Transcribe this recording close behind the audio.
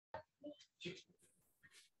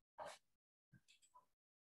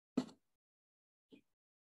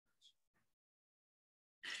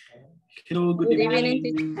Hello, good Good evening,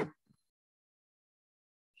 evening.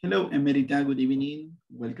 Hello, Emerita, good evening.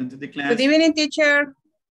 Welcome to the class. Good evening, teacher.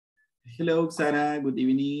 Hello, Sarah, good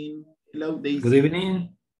evening. Hello, Daisy. Good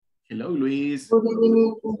evening. Hello, Luis. Good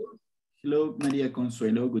evening. Hello, Maria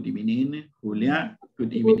Consuelo, good evening. Julia,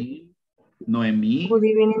 good evening. Noemi. Good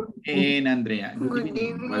evening. And Andrea, good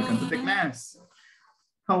evening. Welcome to the class.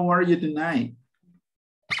 How are you tonight?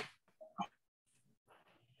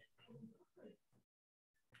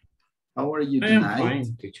 How are you I am tonight?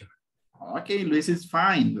 fine, teacher. Okay, Luis is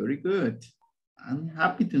fine. Very good. I'm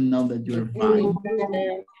happy to know that you're fine.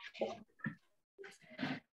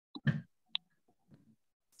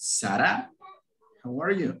 Sarah, how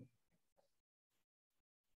are you?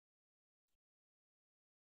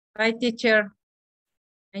 Hi, teacher.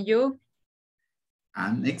 And you?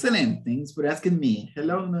 I'm excellent. Thanks for asking me.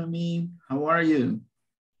 Hello, Noemi. How are you?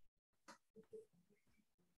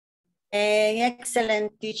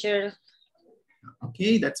 Excellent, teacher.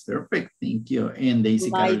 Okay, that's perfect. Thank you. And Daisy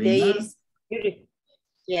My Carolina? day is beautiful.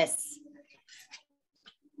 Yes.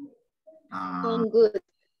 Ah, Good.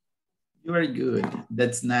 you are good.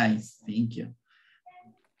 That's nice. Thank you.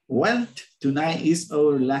 Well, tonight is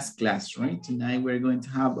our last class, right? Tonight we're going to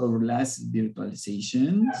have our last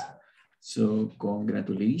virtualization. So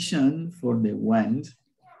congratulations for the ones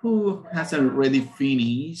who has already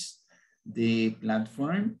finished the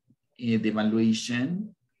platform, the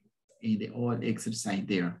evaluation, and the all exercise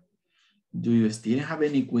there. Do you still have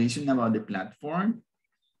any question about the platform?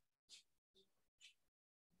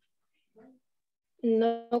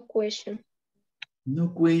 No question. No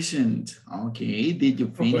questions. Okay, did you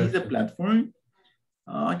finish the platform?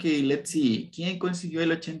 Okay, let's see. ¿Quién consiguió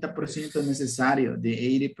el 80% necesario, the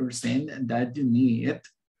 80% that you need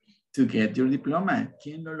to get your diploma?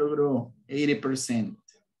 ¿Quién lo logró? 80%.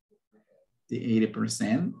 The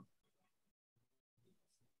 80%,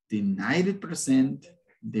 the 90%,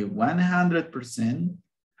 the 100%.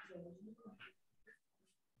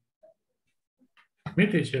 Me,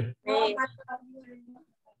 teacher.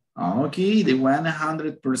 Ok, the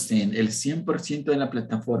 100%, el 100% de la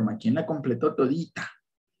plataforma. ¿Quién la completó todita?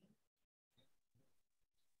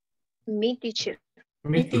 Me, teacher.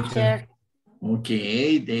 Me, teacher. Ok,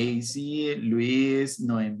 Daisy, Luis,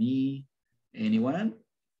 Noemí, anyone?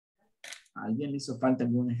 ¿Alguien le hizo falta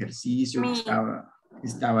algún ejercicio que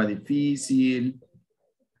estaba difícil?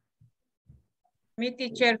 Me,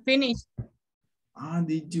 teacher, finish. Ah,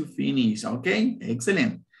 did you finish? Okay,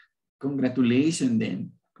 excellent. Congratulations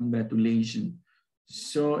then. Congratulations.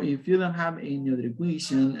 So if you don't have any other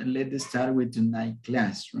question, let's start with tonight's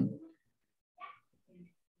classroom.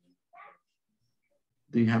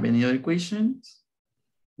 Do you have any other questions?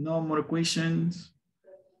 No more questions?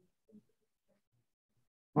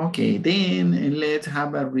 Okay, then let's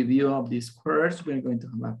have a review of this course. We're going to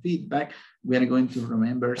have a feedback. We are going to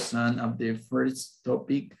remember some of the first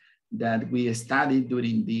topic that we studied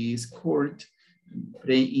during this course,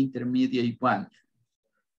 pre-intermediate one.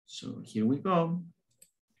 So here we go.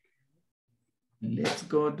 Let's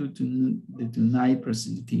go to the tonight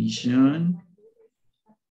presentation.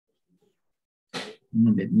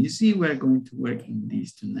 Let me see, we're going to work in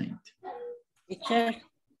this tonight. Teacher,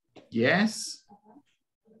 Yes.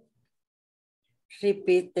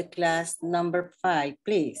 repeat the class number 5,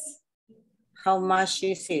 please. How much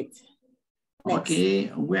is it? Next.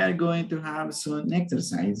 Okay, we are going to have some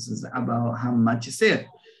exercises about how much is it.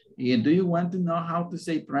 Do you want to know how to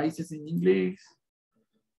say prices in English?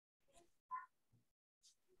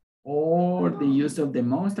 Or the use of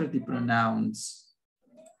demonstrative pronouns?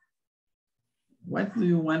 What do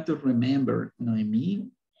you want to remember,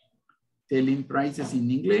 Noemi? Telling prices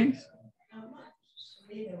in English?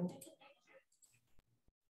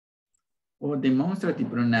 Or demonstrative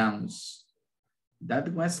pronouns?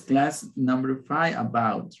 That was class number 5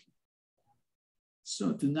 about.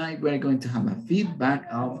 So tonight we're going to have a feedback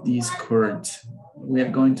of this course. We are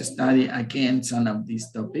going to study again some of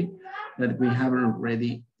this topic that we have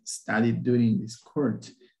already studied during this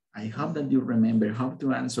course. I hope that you remember how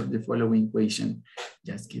to answer the following question.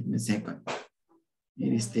 Just give me a second.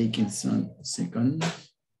 It is taking some seconds.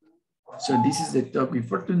 So this is the topic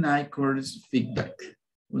for tonight course feedback.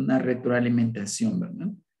 Una retroalimentación,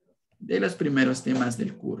 ¿verdad? De los primeros temas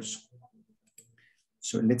del curso.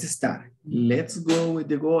 So let's start. Let's go with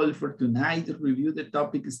the goal for tonight to review the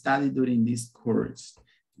topic studied during this course.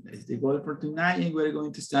 That is the goal for tonight, and we're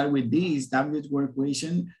going to start with this established word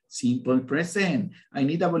question, simple present. I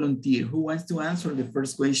need a volunteer. Who wants to answer the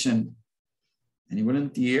first question? Any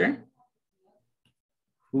volunteer?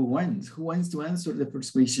 Who wants? Who wants to answer the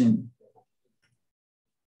first question?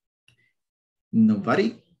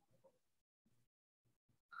 Nobody?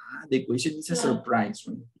 the question is a surprise.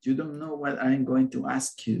 Right? You don't know what I'm going to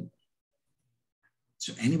ask you.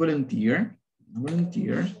 So any volunteer? No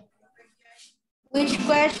volunteer? Which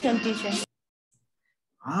question, teacher?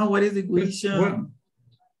 What is the What? question?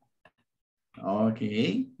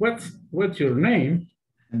 Okay. What's your name?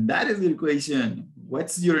 And that is the question.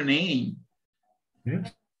 What's your name?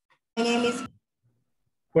 Yes. My name is.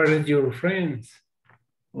 Where is your friends?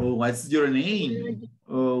 Oh, what's your name?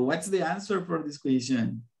 Oh, what's the answer for this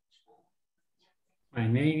question? My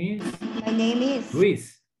name is.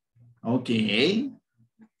 Luis. Okay.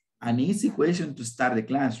 An easy question to start the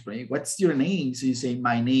class, right? What's your name? So you say,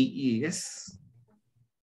 my name is.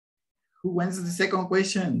 Who wants the second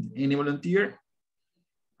question? Any volunteer?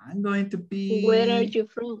 I'm going to be. Where are you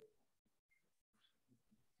from?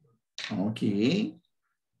 Okay.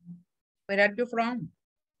 Where are you from?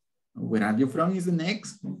 Where are you from is the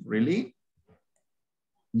next. Really?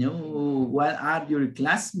 No. What are your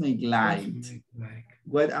classmates like?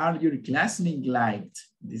 What are your classmates like?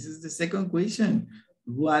 This is the second question.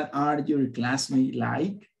 What are your classmates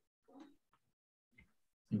like?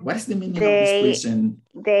 What's the meaning of this question?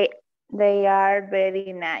 They are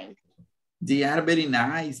very nice. They are very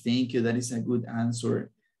nice. Thank you. That is a good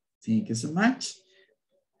answer. Thank you so much.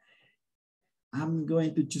 I'm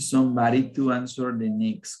going to choose somebody to answer the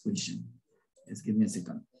next question. Just give me a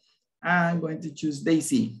second. I'm going to choose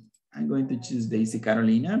Daisy. I'm going to choose Daisy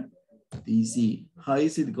Carolina. Daisy, how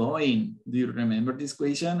is it going? Do you remember this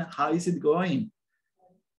question? How is it going?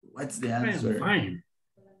 What's the answer? Fine.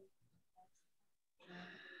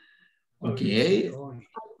 Okay.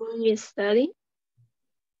 Are you studying?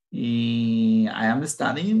 I am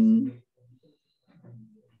studying.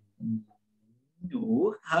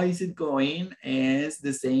 No, how is it going? Is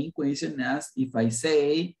the same question as if I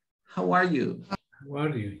say, how are you? How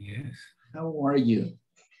are you? Yes. How are you?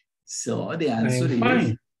 So the answer I'm is,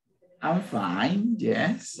 fine. I'm fine,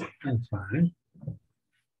 yes. I'm fine.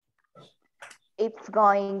 It's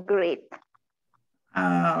going great.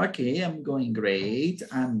 Okay, I'm going great.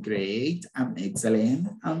 I'm great. I'm excellent.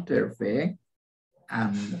 I'm perfect.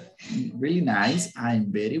 I'm really nice.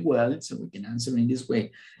 I'm very well. So we can answer in this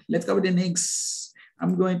way. Let's go with the next.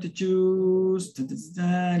 I'm going to choose,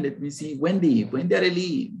 let me see, Wendy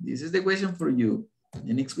Areli. This is the question for you.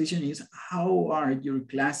 The next question is, how are your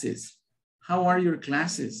classes? How are your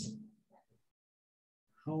classes?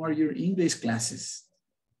 How are your English classes?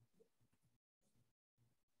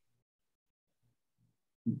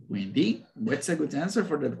 Wendy, what's a good answer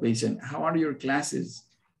for that question? How are your classes?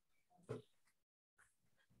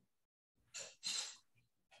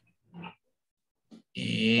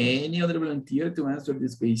 Any other volunteer to answer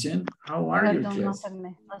this question? How are your classes?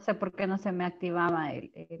 No sé por qué no se me activaba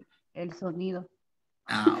el sonido.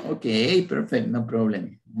 Okay, perfect, no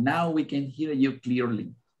problem. Now we can hear you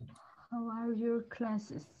clearly. How are your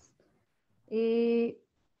classes? They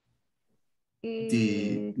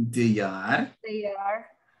are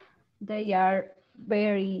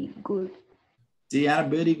very good. They are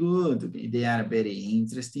very good. They are very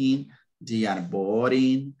interesting. They are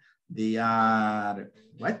boring. They are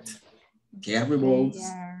what? Terrible.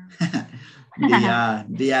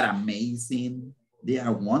 They are amazing. They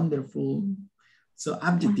are wonderful. So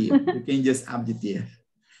adjective, you can just adjective.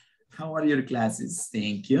 How are your classes?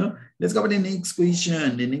 Thank you. Let's go to the next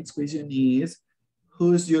question. The next question is,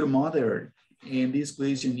 who's your mother? And this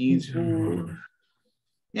question is, who?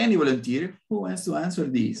 Any volunteer who wants to answer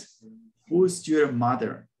this? Who's your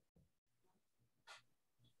mother?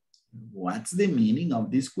 What's the meaning of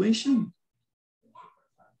this question?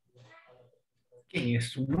 ¿Quién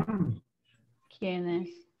es tu mamá? ¿Quién es?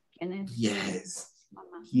 Yes.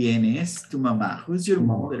 ¿Quién es tu mamá? Who's your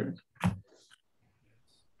mother?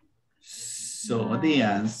 So the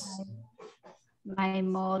answer. My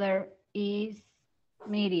mother is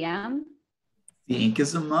Miriam. Thank you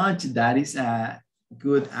so much. That is a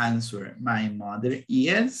good answer. My mother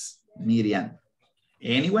is Miriam.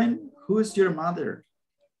 Anyone? Who's your mother?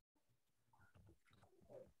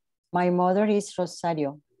 My mother is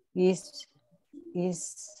Rosario. Is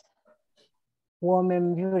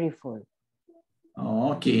woman beautiful.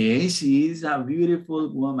 Okay, she's a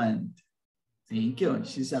beautiful woman. Thank you.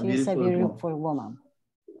 She's a beautiful woman.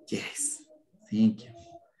 Yes, thank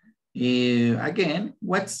you. Again,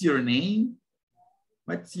 what's your name?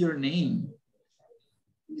 What's your name?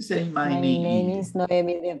 You say my name is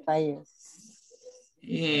Noemi de Valles.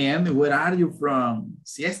 And where are you from?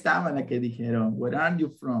 Si estaba la que dijeron. Where are you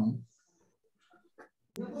from?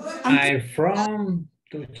 I'm from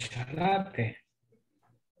Tuchalate.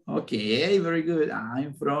 Okay, very good.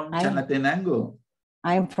 I'm from Chalatenango.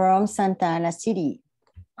 I'm from Santa Ana City.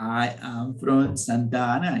 I am from Santa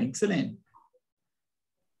Ana. Excellent.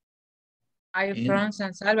 I'm And from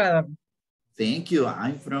San Salvador. thank you.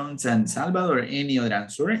 I'm from San Salvador. Any other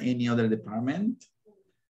answer? Any other department?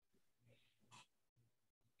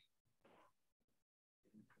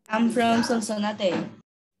 I'm from Sonsonate.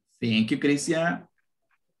 Thank you, Crisia.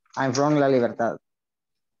 I'm from La Libertad.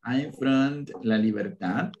 I'm from La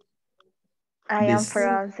Libertad. I am This-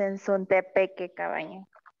 from Sensuntepeque, Cabaña.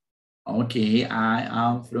 Okay, I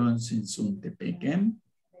am from Sensuntepeque.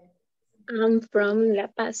 I'm from La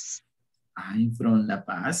Paz. I'm from La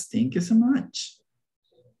Paz. Thank you so much.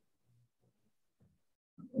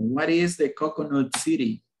 What is the coconut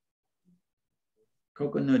city?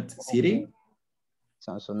 Coconut city?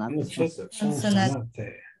 Sonsonate.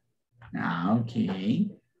 Sonsonate. Ah, okay.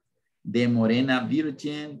 De Morena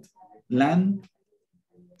Virgin Land?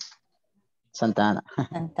 Santa Ana.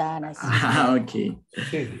 Santa Ana. Ah, okay.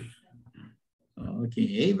 City.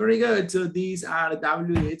 Okay, very good. So these are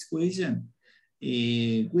WH questions.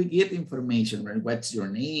 We get information, right? What's your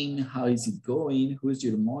name? How is it going? Who's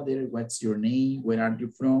your mother? What's your name? Where are you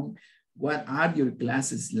from? What are your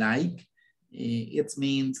classes like? It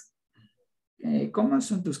means, ¿cómo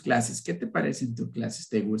son tus clases? ¿Qué te parecen tus clases?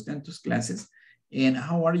 ¿Te gustan tus clases? And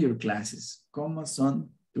how are your classes? ¿Cómo son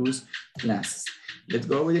tus clases? Let's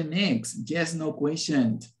go with the next. Yes, no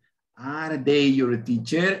question. Are they your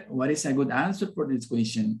teacher? What is a good answer for this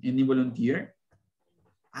question? Any volunteer?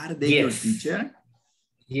 Are they your Yes. teacher?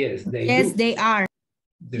 Yes, they Yes, do. they are.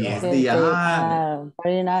 Yes, are. they are.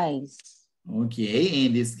 Very nice. Okay,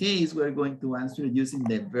 in this case, we're going to answer using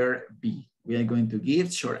the verb be. We are going to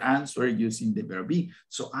give short answer using the verb be.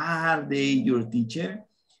 So are they your teacher?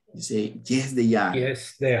 You say, yes, they are.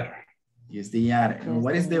 Yes, they are. Yes, they are. And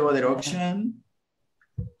what is the other option?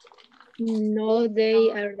 No,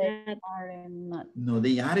 they are not. Are not. No,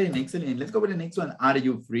 they aren't. Excellent. Let's go with the next one. Are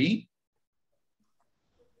you free?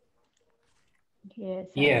 Yes,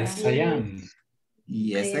 Yes, I am.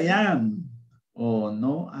 Yes, I am. Oh,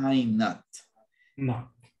 no, I'm not. No.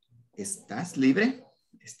 ¿Estás libre?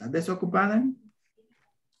 ¿Estás desocupada?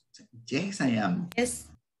 Yes, I am. Yes.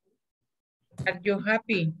 Are you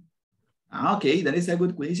happy? Ah, okay, that is a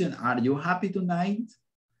good question. Are you happy tonight?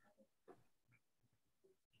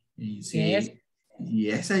 You say, Yes.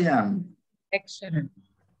 yes, I am. Excellent.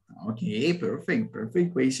 Okay, perfect,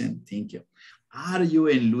 perfect question. Thank you. Are you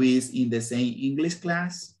and Luis in the same English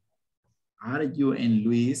class? Are you and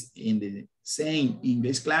Luis in the same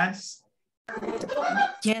English class?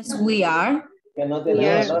 Yes, we are.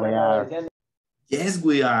 Yes, we are. Yes,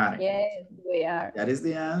 we are. Yes, we are. That is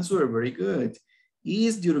the answer. Very good.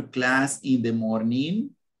 Is your class in the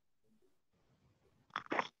morning?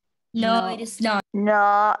 No, No. it is not.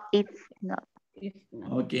 No, it's not. It's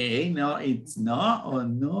not. Okay, no, it's not, or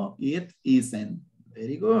no, it isn't.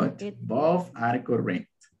 Very good. It Both are correct.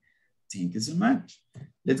 Thank you so much.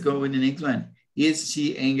 Let's go with the next one. Is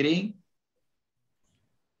she angry?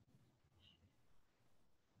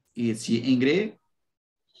 Is she angry?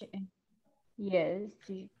 Yes,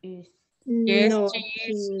 she is. Yes, No, she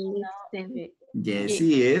she is. isn't. Yes,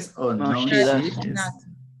 she is, or No, no, she she doesn't. is. Not.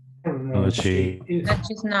 No, she is. That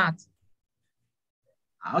she's not.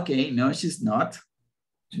 Okay, no, she's not.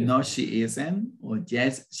 She's No, not. she isn't, or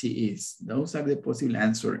yes, she is. Those are the possible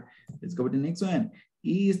answer. Let's go with the next one.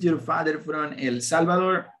 Is your father from El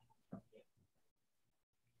Salvador?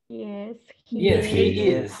 Yes, Yes, he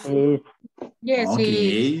is. Yes,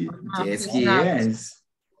 he is. Okay, No, yes, he's he not. is.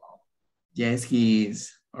 Yes, he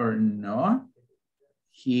is. Or no,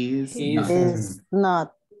 he is He not. isn't.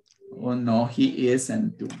 Not. Oh, no, he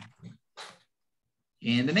isn't too.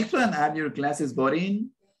 And the next one, are your classes boring?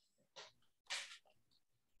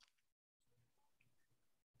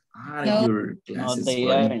 Are No. your No, classes they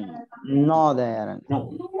boring? aren't. No, they aren't.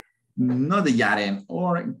 No. No, they aren't.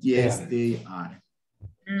 Or yes, Yeah. they are.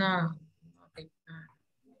 No.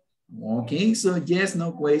 Okay, so yes,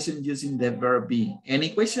 no question using the verb be. Any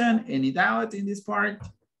question, any doubt in this part?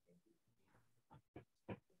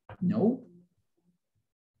 No?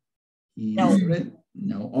 No.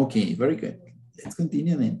 No, okay, very good. Let's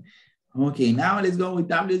continue then. Okay, now let's go with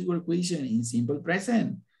W's word question in simple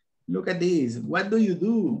present. Look at this. What do you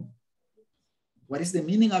do? What is the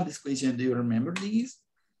meaning of this question? Do you remember this?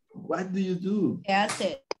 What do you do? ¿Qué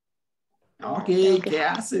hace? Okay, ¿qué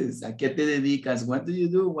haces? ¿A qué te dedicas? What do you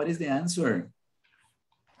do? What is the answer?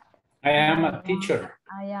 I am a teacher.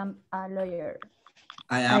 I am a lawyer.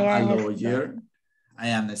 I am I am a a lawyer. student. I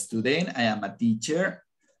am a student. I am a teacher.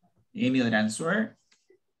 Any other answer?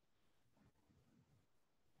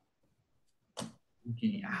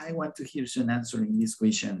 Okay, I want to hear some answer in this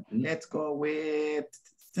question. Let's go with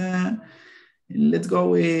Let's go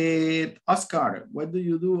with Oscar. What do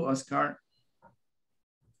you do, Oscar?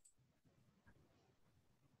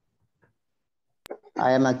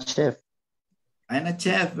 I am a chef. I'm a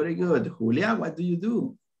chef, very good. Julia, what do you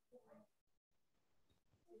do?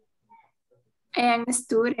 I am a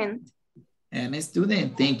student. I'm a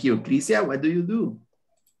student, thank you. Crisia, what do you do?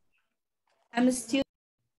 I'm a student.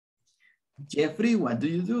 Jeffrey, what do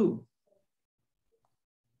you do?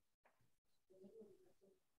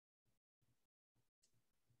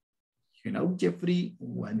 You know, Jeffrey,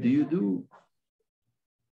 what do you do?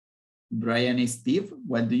 Brian and Steve,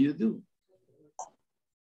 what do you do?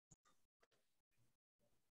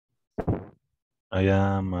 I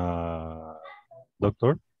am a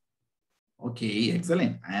doctor. Okay,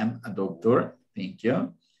 excellent. I am a doctor. Thank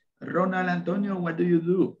you. Ronald Antonio, what do you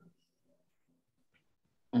do?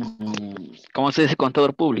 ¿Cómo se dice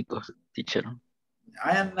contador público, teacher?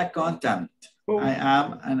 I am an accountant. I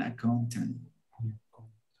am an accountant.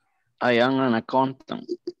 I am an accountant.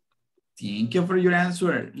 Thank you for your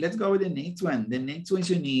answer. Let's go with the next one. The next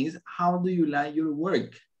question is, how do you like your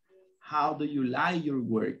work? How do you like your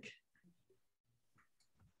work?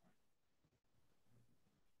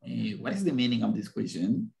 What is the meaning of this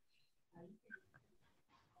question?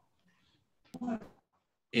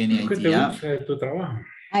 Any idea?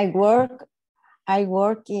 I work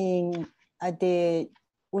at the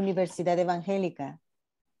Universidad Evangélica.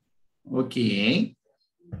 Okay.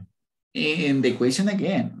 And the question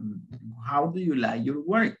again, how do you like your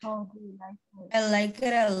work? I like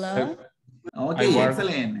it a lot. Okay,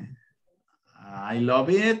 excellent. I love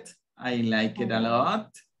it. I like it a lot.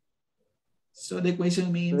 So the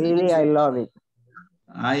question means... Really, I love it.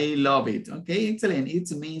 I love it. Okay, excellent.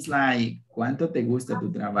 It means like, ¿cuánto te gusta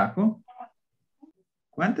tu trabajo?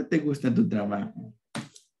 ¿Cuánto te gusta tu trabajo?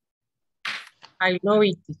 I love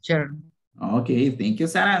it, teacher. Okay, thank you,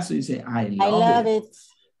 Sarah. So you say, I love it. it.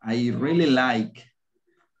 I really like.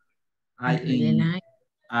 I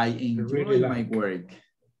enjoy really my work.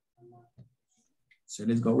 So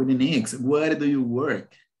let's go with the next. Where do you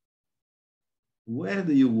work? Where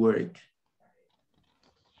do you work?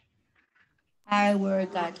 I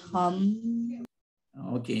work at home.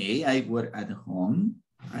 Okay, I work at home.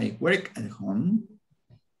 I work at home.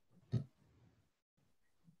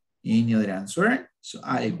 Any other answer? So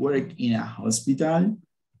I work in a hospital.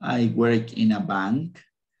 I work in a bank.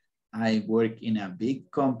 I work in a big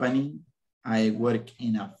company. I work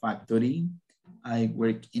in a factory. I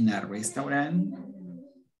work in a restaurant.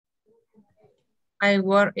 I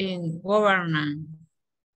work in government.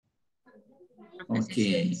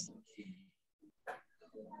 Okay.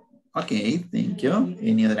 Okay, thank you.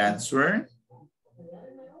 Any other answer?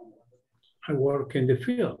 I work in the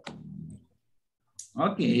field.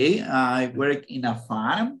 Okay, I work in a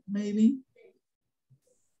farm, maybe.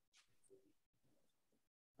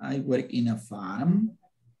 I work in a farm.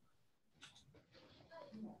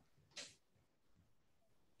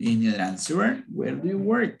 Any other answer? Where do you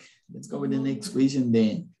work? Let's go with the next question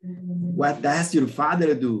then. What does your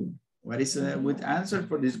father do? What is a good answer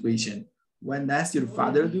for this question? What does your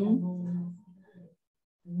father do?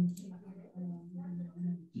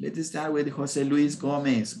 Let's start with Jose Luis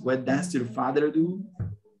Gomez. What does your father do?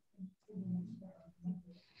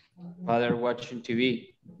 Father watching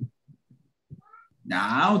TV.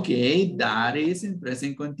 Now, okay, that is in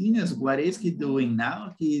present continuous. What is he doing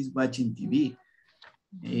now? He is watching TV.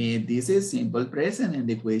 This is simple present and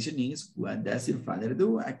the question is, what does your father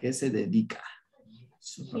do? ¿A qué se dedica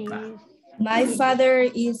su papá? My father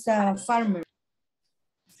is a farmer.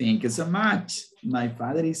 Thank you so much. My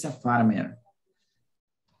father is a farmer.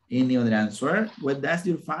 Any other answer? What does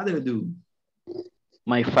your father do?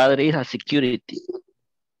 My father is a security.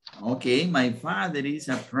 Okay, my father is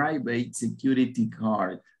a private security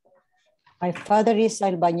guard. My father is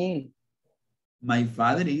albañil. My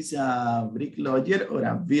father is a bricklayer or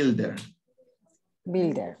a builder.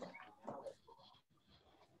 Builder.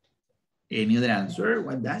 Any other answer?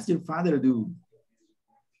 What does your father do?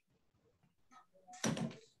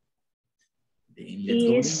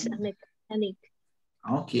 He is a mechanic.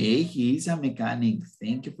 Okay, he is a mechanic.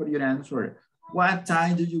 Thank you for your answer. What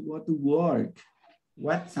time do you go to work?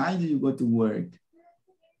 What time do you go to work?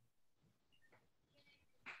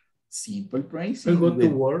 Simple praise. I go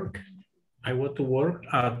to work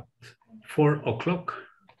at 4 o'clock.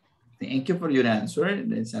 Thank you for your answer.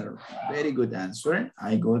 That's a very good answer.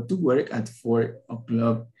 I go to work at 4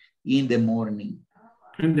 o'clock in the morning.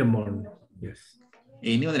 In the morning, yes.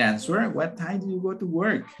 Any other answer? What time do you go to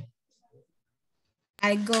work?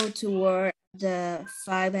 I go to work at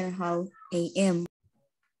 5:30 a.m.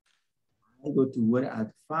 I go to work at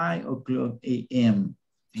 5 o'clock a.m.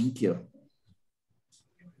 Thank you.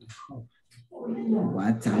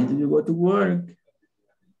 What time do you go to work?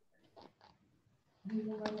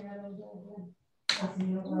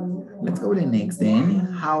 Let's go to the next then.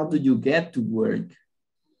 How do you get to work?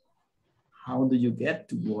 How do you get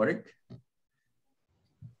to work?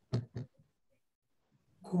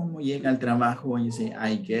 ¿Cómo llega al trabajo? When you say,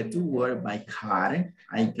 I get to work by car,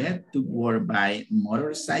 I get to work by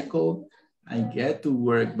motorcycle, I get to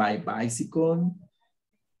work by bicycle,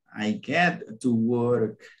 I get to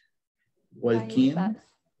work walking.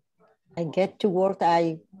 I get to work,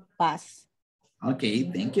 I pass. Okay,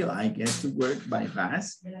 thank you. I get to work by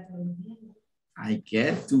bus. I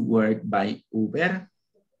get to work by Uber.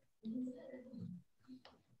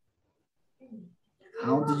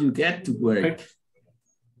 How do you get to work?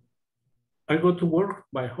 I go to work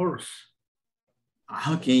by horse.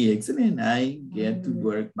 Okay, excellent. I get to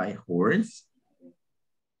work by horse.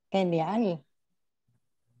 Genial.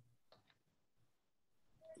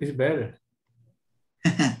 It's better.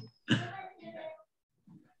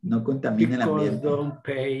 No contamina el Because ambiente. don't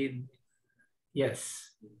pay, yes.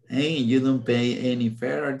 Hey, you don't pay any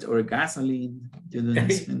fares or gasoline. You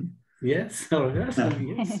don't spend. Yes, or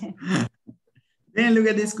gasoline, yes. Then look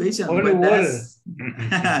at this question. Only What water. does,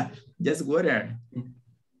 just water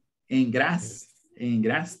and grass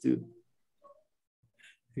too.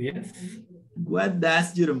 Yes. What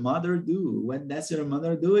does your mother do? What does your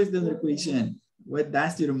mother do is the other question. What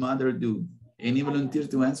does your mother do? Any volunteer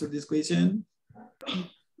to answer this question?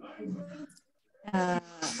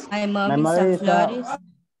 My mom is a florist.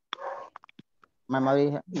 My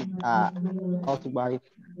mother is a housewife.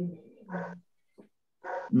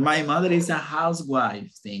 My mother is a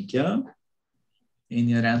housewife. Thank you.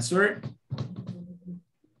 Any other answer?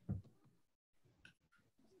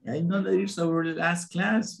 I know that it's our last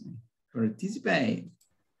class. Participate.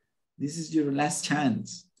 This is your last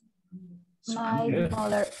chance. So My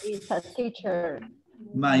mother is a teacher.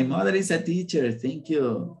 my mother is a teacher. Thank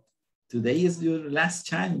you. Today is your last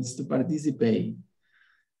chance to participate.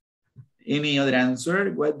 Any other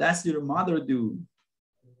answer? What does your mother do?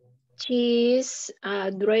 She is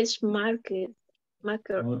a dressmaker.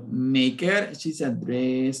 Maker. She's a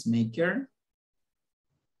dressmaker.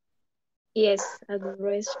 Yes, a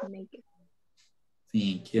dressmaker.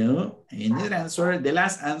 Thank you. Any other answer? The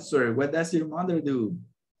last answer. What does your mother do?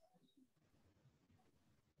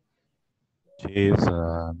 She's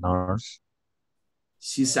a nurse.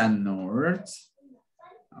 She's a nurse.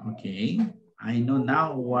 Okay. I know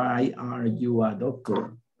now why are you a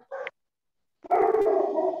doctor?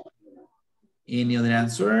 Any other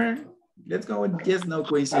answer? Let's go with yes, no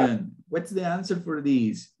question. What's the answer for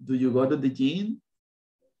this? Do you go to the gym?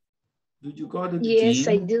 Do you go to the gym? Yes,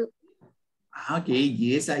 I do. Okay,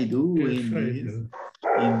 yes, I do.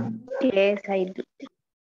 Yes, I do.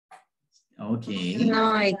 Okay. No,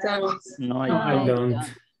 I don't. No, I don't.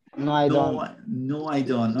 No, I don't. No, I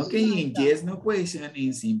don't. Okay, in yes, no question,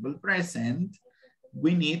 in simple present,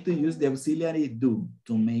 we need to use the auxiliary do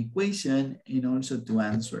to make question and also to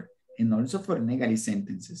answer, and also for negative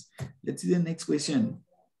sentences. Let's see the next question.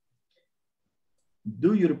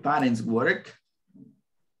 Do your parents work?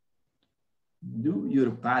 Do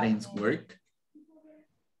your parents work?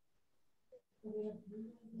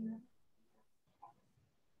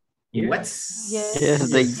 Yes.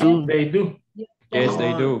 Yes, they do. They do. Yes,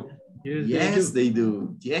 they do. Yes, they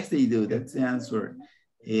do. Yes, they do. That's the answer.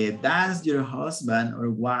 Does your husband or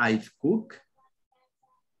wife cook?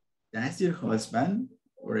 Does your husband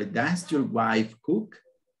or does your wife cook?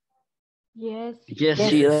 Yes. Yes,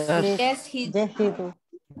 she does. Yes, he do.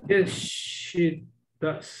 Yes, she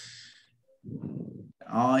does.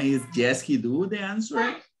 Oh, is yes, he do the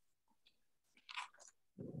answer?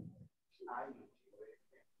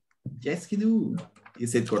 Yes, he do.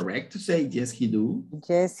 Is it correct to say yes, he do?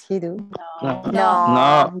 Yes, he do. No.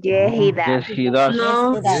 No. Yeah, he does. Yes, he does.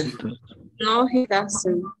 No, Yes, no, he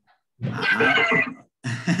doesn't.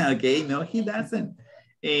 Okay, no, he doesn't.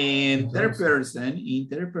 In third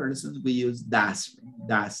person, we use does.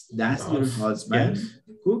 Does your husband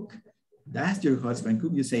cook? Does your husband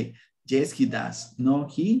cook? You say, yes, he does. No,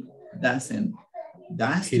 he doesn't.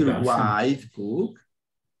 Does your wife cook?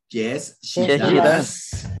 Yes, she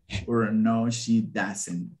does. Or no, she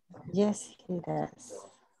doesn't. Yes, he does.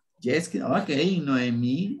 Yes, okay,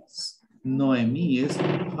 Noemi's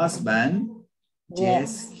husband.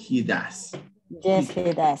 Yes, he does. Yes,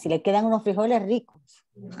 he does. Y le quedan unos frijoles ricos.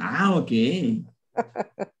 Ah, okay.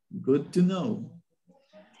 Good to know.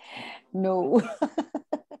 No.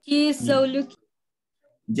 He is so lucky.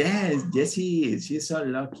 Yes, he is. She's so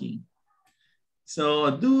lucky.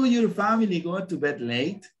 So, do your family go to bed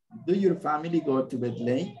late? Do your family go to bed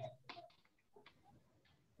late?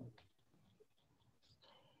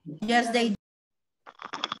 Yes, they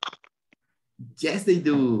Yes, they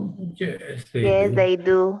do. Yes, Yes, they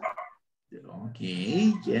do.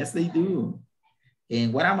 Okay, yes, they do.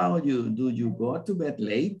 And what about you? Do you go to bed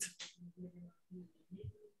late?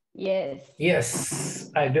 Yes. Yes,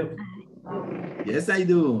 I do. Yes, I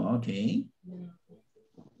do. Okay.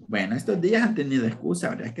 Bueno, estos días han tenido excusa,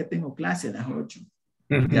 ¿verdad? Es que tengo clase a las 8.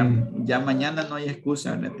 Ya mañana no hay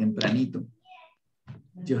excusa, ¿verdad? Tempranito.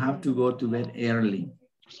 You have to go to bed early.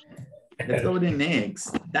 Let's go to the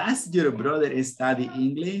next. Does your brother study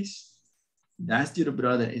English? Does your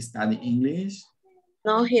brother study English?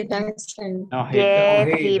 No, he doesn't. No,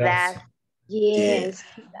 Yes, he does. Yes.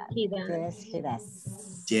 He does. Yes, he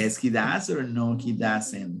does. Yes, he does or no, he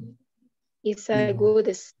doesn't? He's a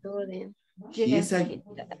good student. He's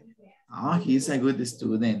a good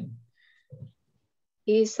student.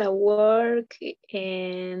 He's a work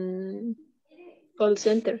in call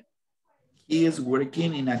center. He is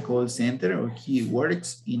working in a call center or he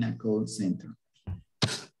works in a call center?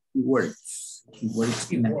 He works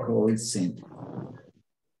in a call center.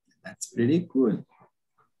 That's pretty cool.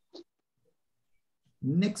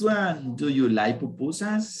 Next one, do you like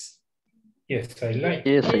pupusas? Yes, I like.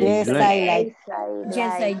 Yes, I Yes, like. I like.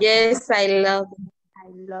 Yes, I Yes, I love.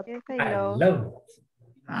 Yes, I love.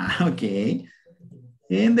 Okay.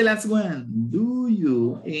 And the last one, do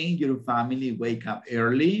you and your family wake up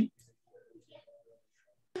early?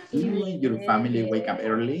 Do you and your family wake up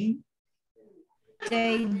early?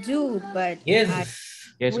 they do, but Yes.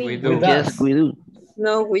 Yes, we We do. do. Yes, we do.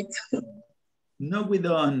 No, we don't. No, we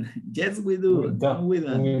don't. Yes, we do. No, we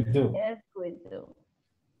don't. We do. Yes, we do.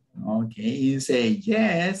 Okay, you say,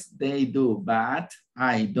 yes, they do, but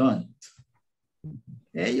I don't.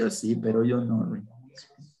 Ellos sí, pero yo no.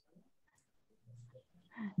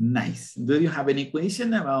 Nice. Do you have any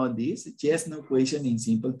question about this? Yes, no question in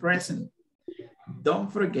simple present.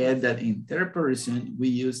 Don't forget that in third person, we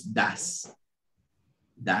use does.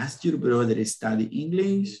 Does your brother study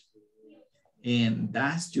English? And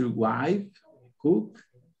does your wife cook?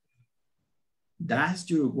 Does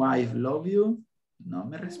your wife love you? No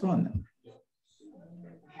me respondan.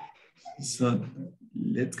 So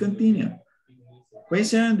let's continue.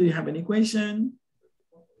 Question, do you have any question?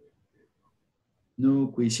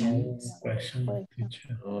 No questions. Question,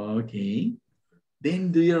 teacher. Okay.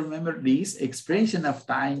 Then do you remember this expression of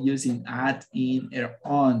time using at, in, or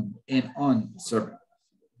on, and on? Sorry.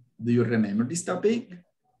 Do you remember this topic?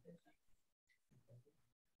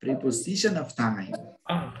 Preposition of time.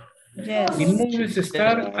 yes. The movies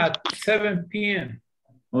start at 7 p.m.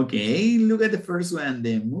 Okay, look at the first one.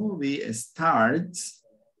 The movie starts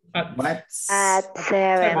At At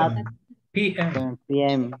 7. p.m. 7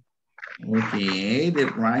 p.m. Okay, the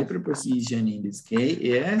right preposition in this case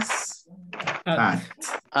is at.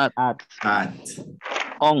 At.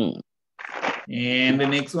 On. And the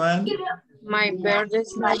next one? My birthday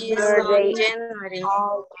is on January.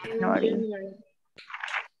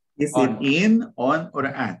 Is it in, on, or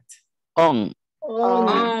at? On.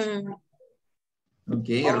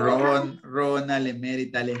 Okay, Rona,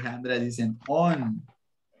 Lemerita, Alejandra dicen on.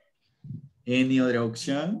 Any other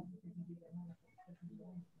option?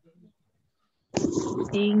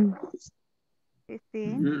 In.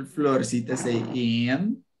 Florcita say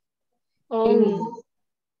in.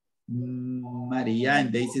 Maria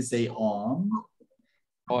and Daisy say on.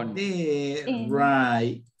 On. The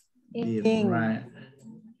right.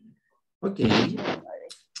 Okay.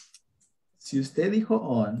 Si usted dijo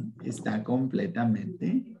on, está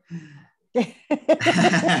completamente.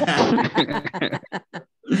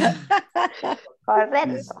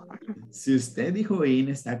 Correcto. Si usted dijo in,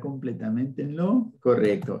 está completamente en lo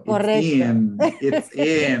correcto. Correcto. It's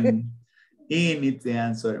in. In it's the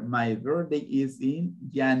answer. My birthday is in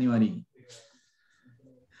January.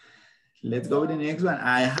 Let's go to the next one.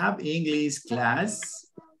 I have English class.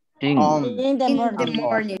 On. In the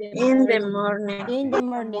morning. In the morning. In the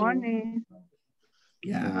morning. Morning.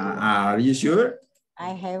 Yeah, are you sure? I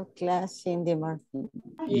have class in the morning.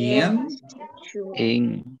 In?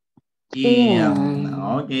 In.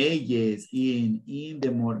 Okay, yes, in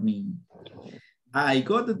the morning. I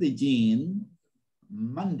go to the gym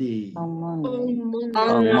Monday. On Monday.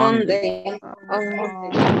 On Monday.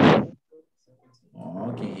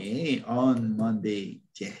 Okay, on Monday,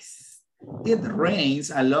 yes. It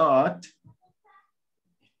rains a lot.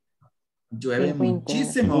 Llueve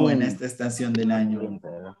muchísimo en esta estación del año.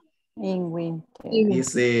 In winter.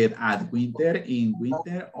 Is it at winter, in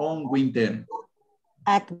winter, on winter?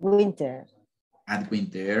 At winter. At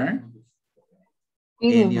winter.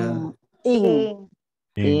 In.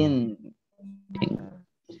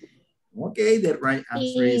 Okay, the right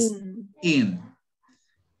answer is in.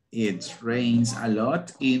 It rains a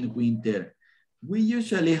lot in winter. We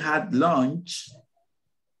usually had lunch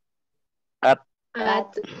At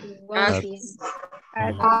At 1 p.m.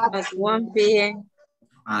 At 1 p.m.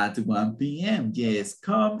 at 1 p.m. Yes,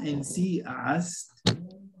 come and see us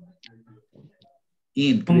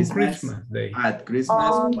in On Christmas, Christmas Day. at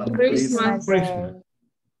Christmas, on Christmas. Christmas.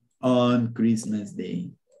 on Christmas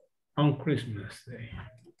Day, On Christmas Day.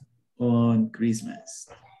 on Christmas.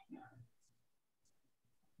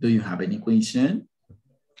 Do you have any question?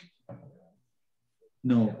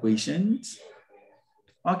 No questions?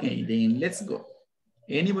 Okay, then let's go.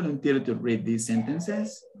 Any volunteer to read these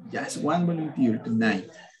sentences? Just one volunteer tonight.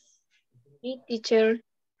 Me, teacher.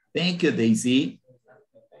 Thank you, Daisy.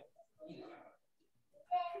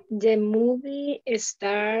 The movie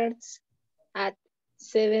starts at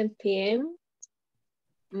 7 p.m.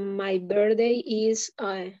 My birthday is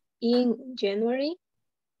in January.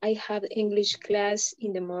 I have English class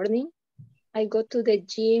in the morning. I go to the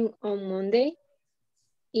gym on Monday.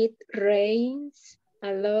 It rains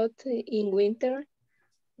a lot in winter.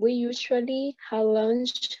 We usually have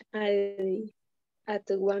lunch at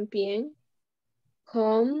 1 p.m.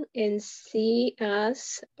 Come and see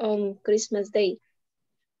us on Christmas Day.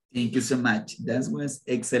 Thank you so much. That was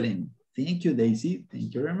excellent. Thank you, Daisy.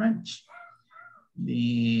 Thank you very much.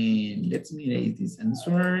 Then let's erase this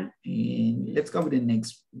answer and let's go with the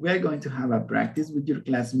next. We're going to have a practice with your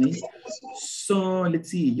classmates. So let's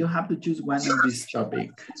see, you have to choose one of this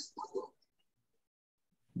topic.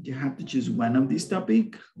 You have to choose one of this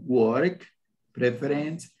topic: work,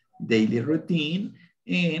 preference, daily routine,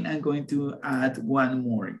 and I'm going to add one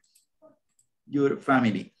more: your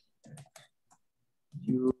family.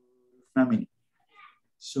 Your family.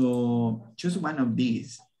 So choose one of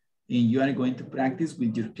these and you are going to practice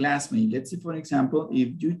with your classmate. Let's say, for example, if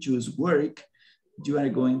you choose work, you are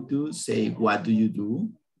going to say, what do you do?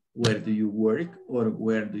 Where do you work? Or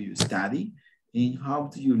where do you study? And how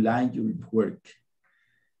do you like your work?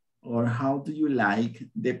 Or how do you like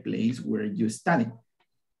the place where you study?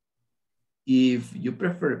 If you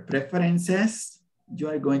prefer preferences, you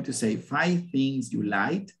are going to say 5 things you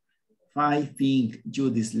like, 5 things you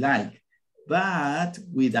dislike, but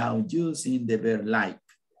without using the verb like.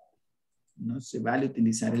 No se vale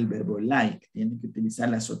utilizar el verbo like, tienen que utilizar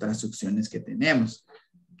las otras opciones que tenemos,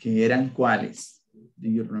 que eran cuáles. Do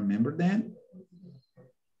you remember them?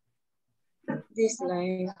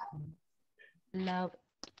 Dislike. Love.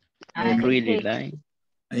 I really like.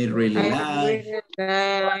 I really I like. really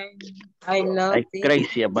like. I love I'm it.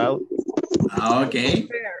 crazy about. Okay.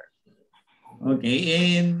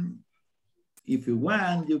 Okay, and if you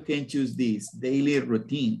want, you can choose this, daily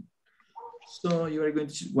routine. So you are going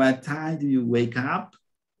to choose what time do you wake up?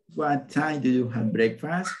 What time do you have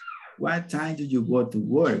breakfast? What time do you go to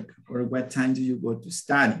work? Or what time do you go to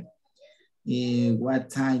study? What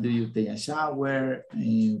time do you take a shower?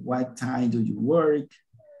 What time do you work?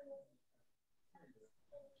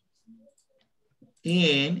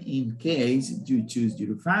 And in case you choose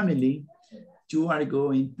your family, you are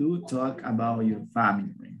going to talk about your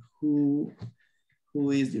family. Who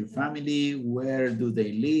is your family? Where do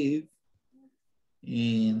they live?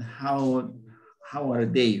 And how are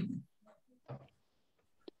they?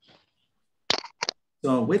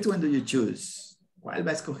 So, which one do you choose? ¿Cuál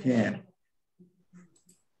va a escoger?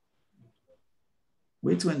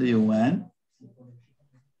 Which one do you want?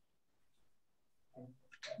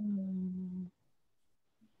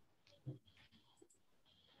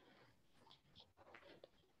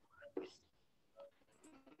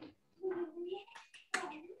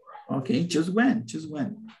 Okay, choose one, choose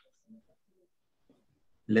one.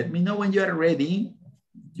 Let me know when you are ready.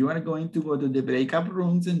 You are going to go to the breakout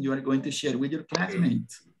rooms and you are going to share with your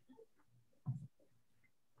classmates.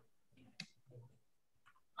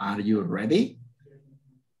 Are you ready?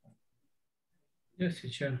 Yes,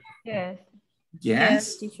 teacher. Yes.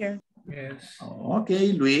 Yes? teacher. Yes.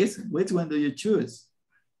 Okay, Luis, which one do you choose?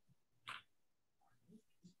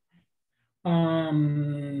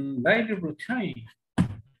 Daily routine.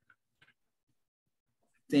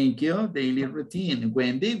 Thank you, daily routine.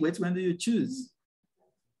 Wendy, which one do you choose?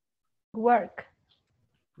 Work.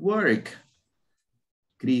 Work.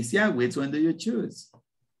 Crisia, which one do you choose?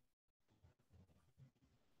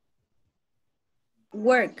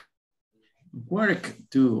 Work. Work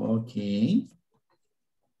too, okay.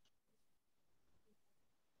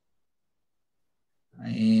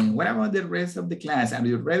 And what about the rest of the class? Are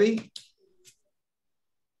you ready?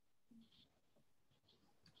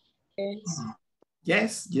 Yes.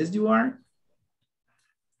 Yes, yes you are.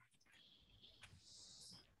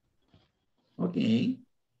 Okay.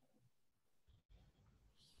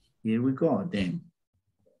 Here we go then.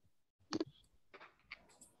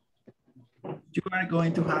 You are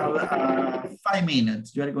going to have 5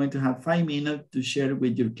 minutes. You are going to have 5 minutes to share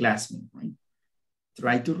with your classmate, right?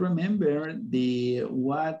 Try to remember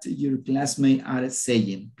what your classmates are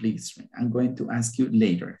saying, please. I'm going to ask you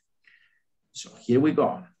later. So here we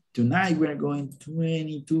go. Tonight we're going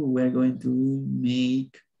 22. We're going to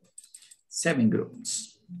make 7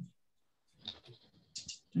 groups.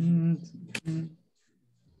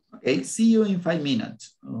 Okay, see you in 5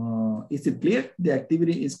 minutes. Is it clear? The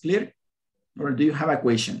activity is clear? Or do you have a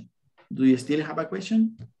question? Do you still have a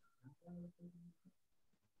question?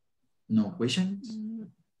 No questions?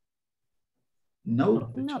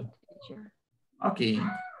 No? No, teacher. Okay,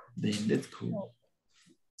 then that's cool.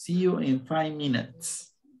 See you in 5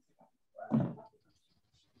 minutes.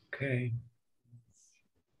 Okay.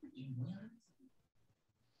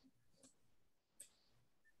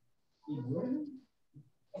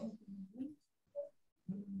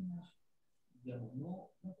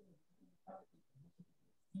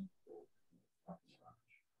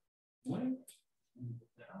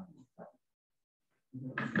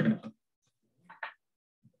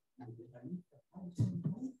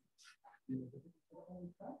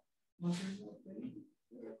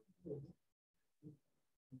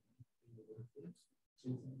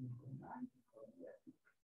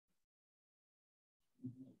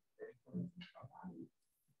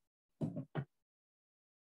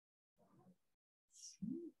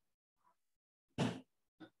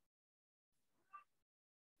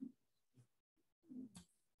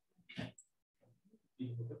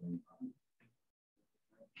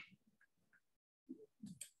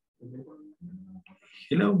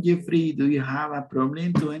 Hello, Jeffrey. Do you have a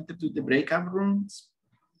problem to enter to the breakout rooms?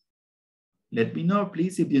 Let me know,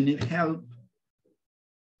 please, if you need help.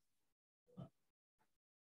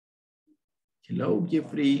 Hello,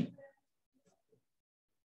 Jeffrey.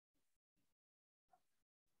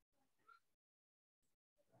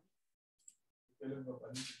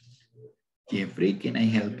 Jeffrey, can I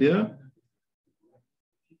help you?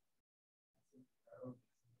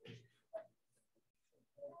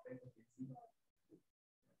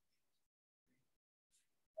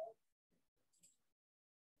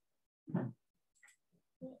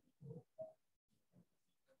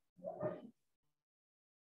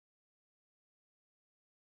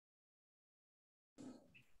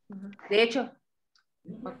 De hecho,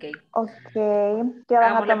 ok. Ok, ¿qué van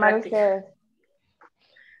Hagamos a la tomar práctica. ustedes?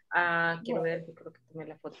 Quiero ver, yo creo que tomé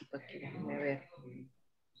la fotito aquí. Déjenme ver.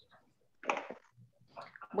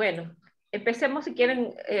 Bueno, empecemos si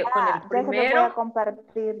quieren con el Ya se los voy primero. a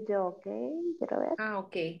compartir yo, ¿ok? Quiero ver.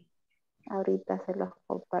 Ok. Ahorita se los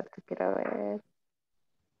comparto, quiero ver.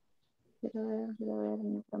 Quiero ver.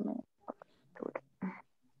 Mi primera captura.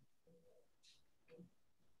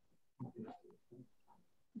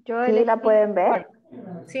 ¿Sí la pueden ver?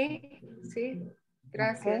 Sí, sí.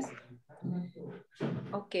 Gracias.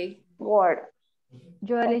 Ok. Word.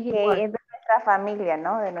 Yo elegí Ok, Word. es de nuestra familia,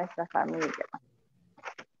 ¿no? De nuestra familia.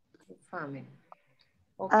 Family.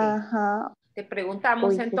 Ok. Ajá. Te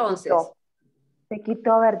preguntamos Uy, entonces. Se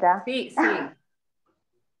quitó, ¿verdad? Sí, sí.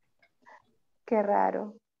 Qué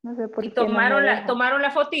raro. No sé por ¿Y qué tomaron, no me deja. tomaron la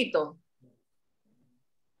fotito?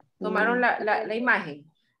 ¿Tomaron la imagen?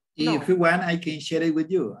 If you want, I can share it with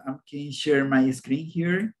you. I can share my screen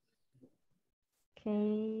here.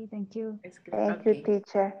 Okay, thank you. Thank you,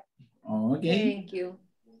 teacher. Okay. Thank you.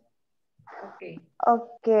 Ok.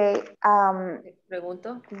 Ok. Te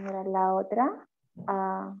pregunto. ¿Quién era la otra?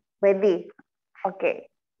 Wendy. Ok.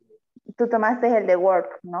 Tú tomaste el de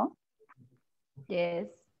work, ¿no? Yes.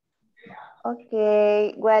 Ok.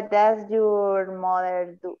 What does your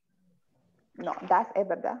mother do? No, that's es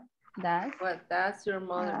verdad. That's. What does your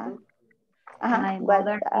mother do? Ajá.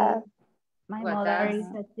 My mother is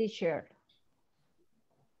a teacher.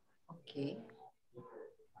 Ok.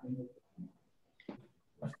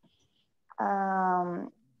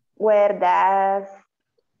 Where does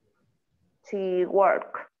she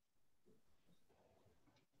work?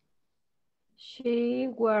 She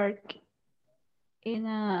works in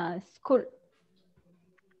a school.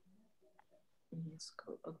 In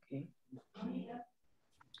school, okay.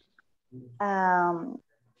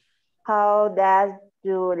 How does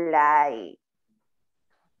you like?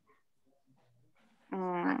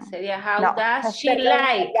 Sería how does she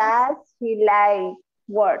like? Does she like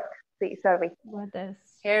work? Sí, sorry. What does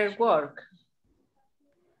her work?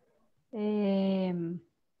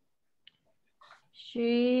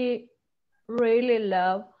 She really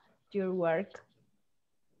loves your work.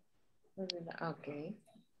 Okay.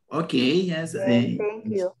 Okay, yes. Thank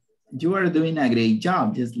you. You are doing a great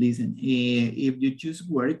job. Just listen. If you choose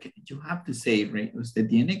work, you have to say, right? Usted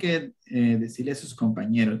tiene que decirle a sus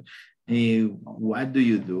compañeros, What do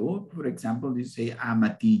you do? For example, you say, I'm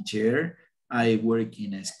a teacher, I work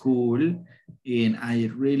in a school, and I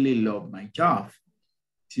really love my job.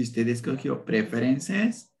 Si usted escogió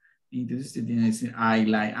preferences, entonces usted tiene que decir, I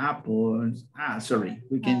like apples. Sorry,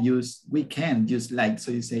 we can use like,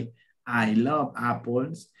 so you say, I love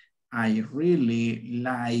apples. I really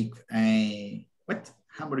like,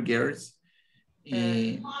 hamburgers.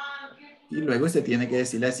 Y luego usted tiene que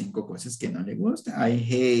decir las 5 cosas que no le gusta. I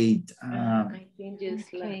hate, I think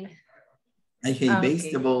just like. I hate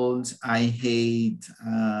vegetables. I hate,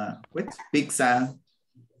 pizza.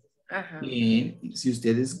 Y si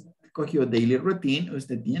usted escogió daily routine,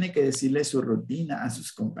 usted tiene que decirle su rutina a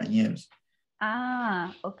sus compañeros.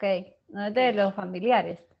 Ok. No es de los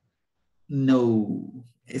familiares. No,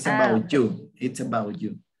 it's about okay. you. It's about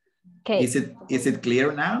you. Okay. Is it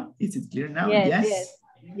clear now? Is it clear now? Yes.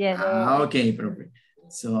 Okay, perfect.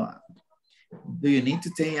 So, do you need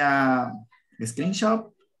to take a screenshot?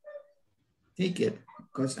 Take it,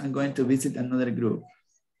 because I'm going to visit another group.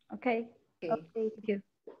 Okay. Thank you.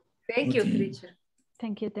 Thank you, teacher.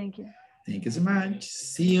 Thank you. Thank you so much.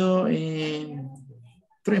 See you in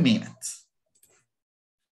 3 minutes.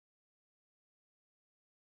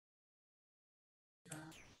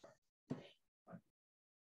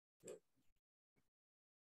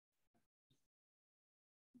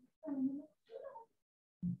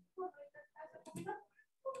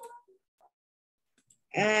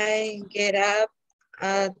 I get up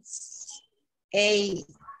at 8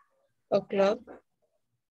 o'clock.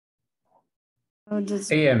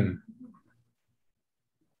 AM.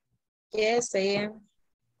 Yes, I am.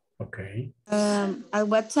 Okay. At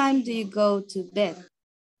what time do you go to bed?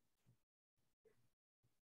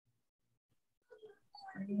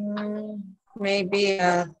 Maybe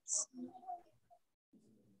I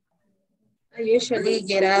usually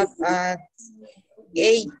get up at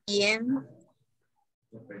 8 p.m.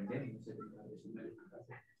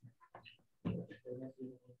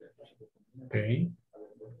 Okay.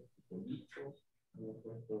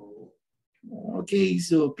 Okay,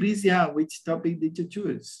 so Crisia, which topic did you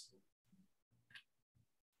choose?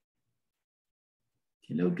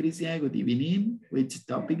 Hello, Crisia, good evening. Which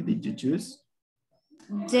topic did you choose?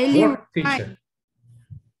 Daily Work, teacher.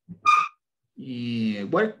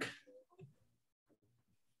 Work.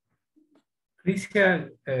 Crisia,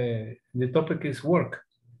 the topic is work.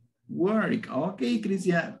 Work. Okay,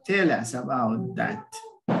 Crisia, tell us about that.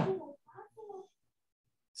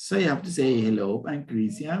 So you have to say, hello, I'm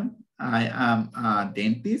Crisia. I am a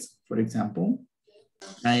dentist, for example.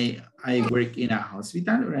 I work in a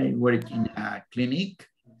hospital, or I work in a clinic.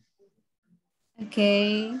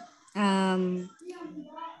 Okay.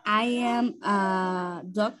 I am a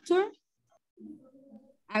doctor.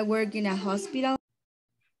 I work in a hospital.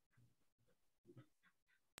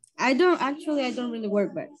 I don't really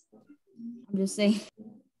work, but I'm just saying.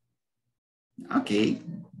 Okay,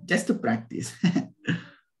 just to practice.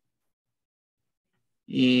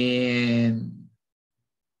 And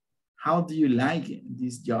how do you like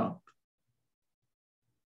this job?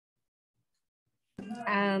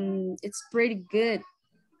 It's pretty good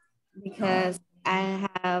because I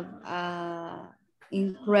have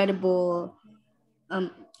incredible,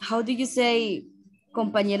 how do you say,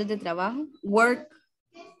 compañeros de trabajo?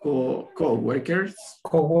 Co-workers?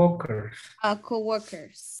 Co-workers.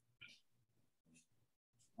 Co-workers.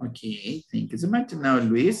 Okay, thank you so much. Now,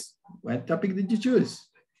 Luis, what topic did you choose?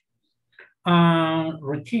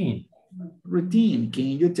 Routine. Routine.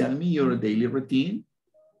 Can you tell me your daily routine?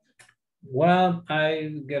 Well,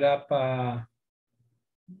 I get up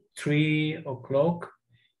 3 o'clock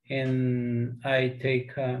and I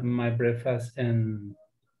take my breakfast and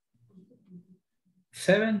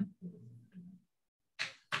 7.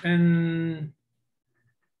 And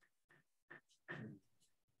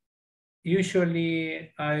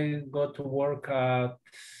usually I go to work at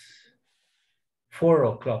 4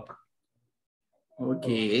 o'clock.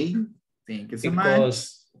 Okay, thank you so much.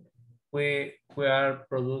 Because we are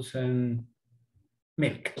producing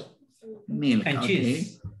milk. Milk, and okay.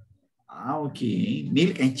 Cheese. Okay,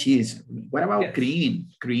 milk and cheese. What about Yes. cream?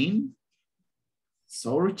 Cream?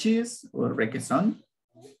 Sour cheese or requesón?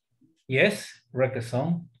 Yes,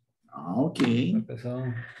 requesón. Okay.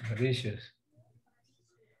 Requesón, delicious.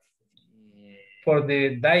 For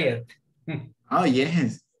the diet. Oh,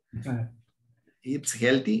 yes. It's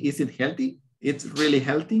healthy. Is it healthy? It's really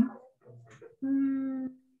healthy?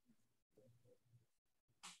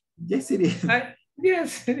 Yes, it is.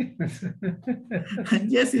 Yes, it is.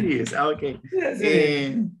 Yes, it is. Okay. Yes, it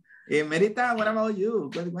is. Merita, what about you?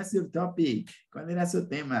 What's your topic? ¿Cuál era su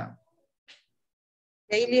tema?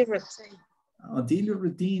 Daily routine. Oh, daily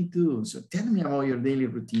routine too. So tell me about your daily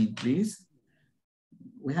routine, please.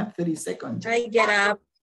 We have 30 seconds. I get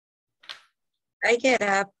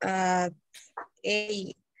up at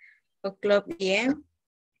 8 o'clock p.m.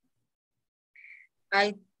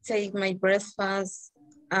 I take my breakfast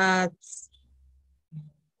at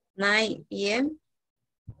 9 p.m.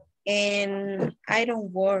 and I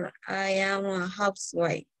don't work. I am a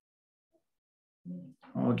housewife.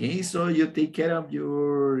 Okay, so you take care of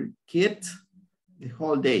your kid the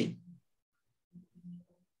whole day.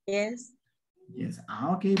 Yes. Yes,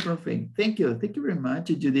 okay, perfect. Thank you. Thank you very much.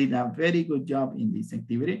 You did a very good job in this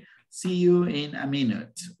activity. See you in a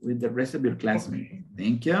minute with the rest of your classmates.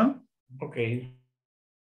 Thank you. Okay.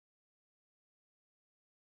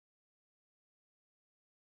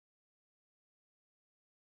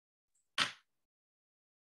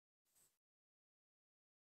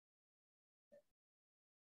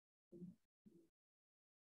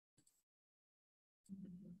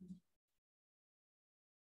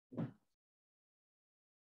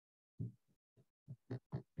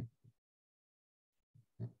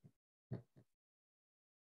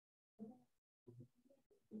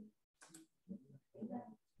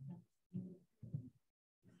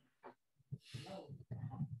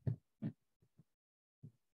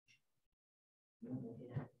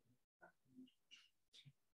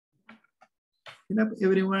 Hello,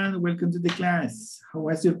 everyone. Welcome to the class. How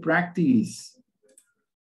was your practice?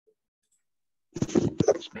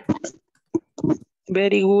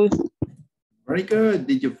 Very good. Very good.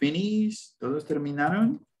 Did you finish? ¿Todos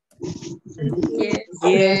terminaron? Yes.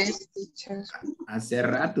 Yes. Teacher. Hace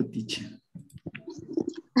rato, teacher.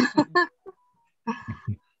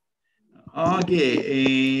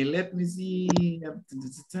 Okay, let me see.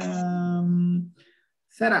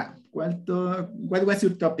 Sarah, what was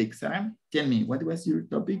your topic, Sarah? Tell me, what was your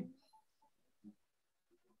topic?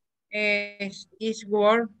 Is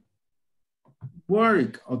work.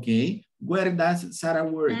 Work, okay. Where does Sarah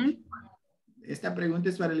work? Esta pregunta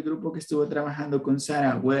es para el grupo que estuvo trabajando con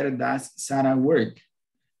Sarah. Where does Sarah work?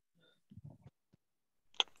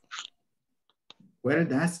 Where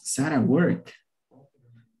does Sarah work?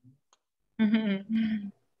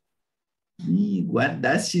 What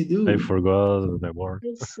does she do? I forgot the word.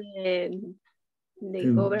 It's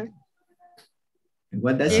the government.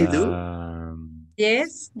 What does she do?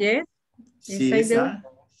 Yes, yes. She is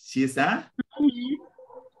a?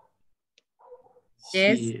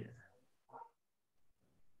 Yes.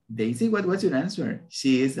 Daisy, what was your answer?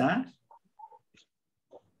 She is a?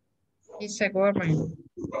 It's a government.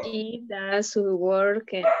 He does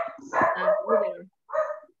work at Uber.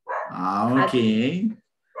 Okay.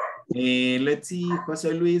 Let's see, Jose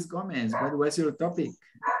Luis Gomez, what was your topic?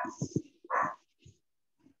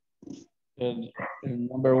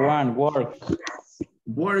 Number 1, work.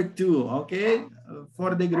 Work too, okay.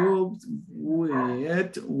 For the group,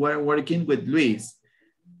 we're working with Luis.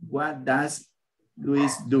 What does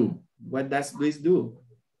Luis do? What does Luis do?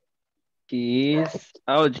 He is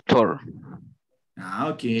auditor.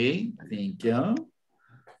 Okay, thank you.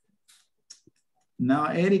 Now,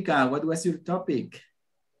 Erica, what was your topic?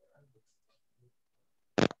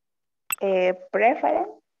 Preference.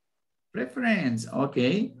 Preference,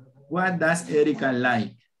 okay. What does Erica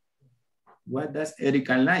like? What does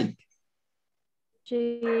Erica like?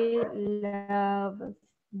 She loves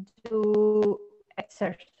to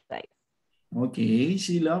exercise. Okay,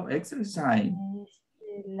 she loves exercise.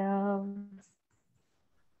 She loves...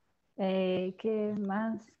 ¿Qué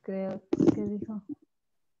más creo que dijo?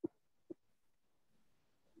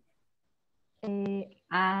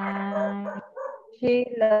 She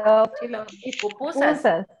loves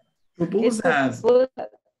pupusas. Pupusas.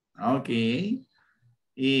 Okay.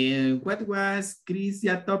 What was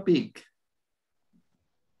Crisia's topic?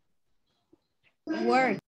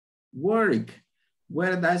 Work. Work.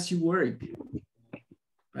 Where does she work?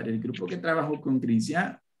 Para el grupo que trabajó con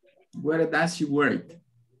Crisia, where does she work?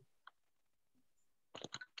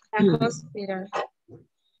 A hospital.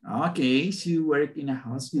 Okay, she works in a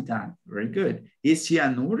hospital. Very good. Is she a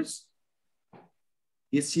nurse?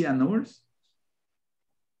 Is she a nurse?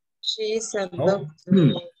 She is a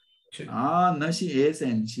doctor. Oh, no, she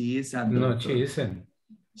isn't. She is a doctor. No, she isn't.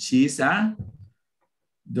 She's a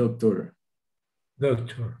doctor.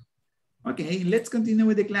 Doctor. Okay, let's continue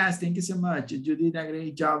with the class. Thank you so much. You did a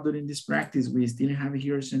great job during this practice. We still have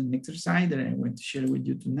here some exercise that I want to share with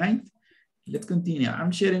you tonight. Let's continue.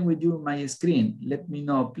 I'm sharing with you my screen. Let me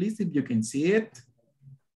know, please, if you can see it.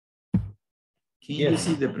 Can you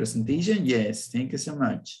see the presentation? Yes, thank you so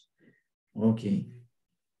much. Okay.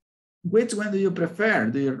 Which one do you prefer?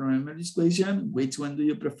 Do you remember this question? Which one do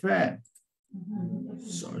you prefer?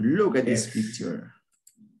 So look at this picture.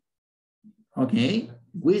 Okay,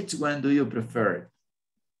 which one do you prefer?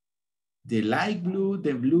 The light blue,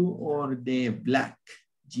 the blue, or the black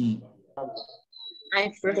jean?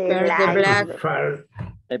 I prefer the black.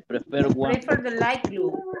 I prefer one. Prefer the light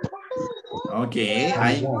blue. Okay,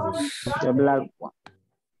 The black one.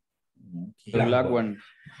 Okay. The black one.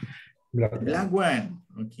 The black one.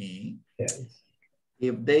 Okay. Yes.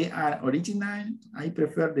 If they are original, I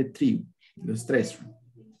prefer the three, los tres.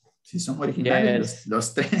 Si son originales, Yes.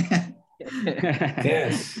 los tres.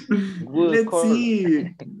 Yes. Good Let's see.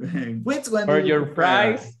 Which one For do you your prefer?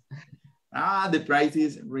 price. Ah, the price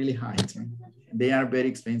is really high. They are very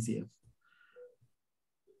expensive.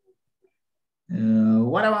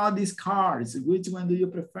 What about these cars? Which one do you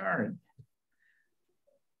prefer?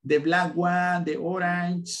 The black one, the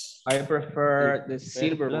orange? I prefer the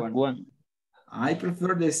silver one. I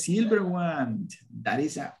prefer the silver one. That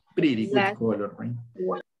is a pretty good Black color, right?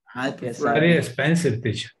 I prefer. Very expensive,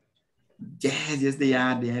 teacher. Yes, they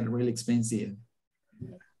are. They are really expensive.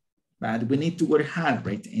 But we need to work hard,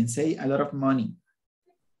 right? And save a lot of money.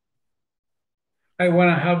 I want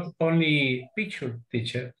to have only picture,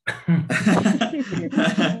 teacher.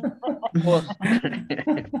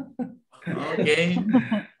 Okay.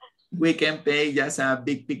 We can pay just a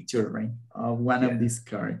big picture, right? Of one of these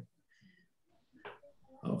cards.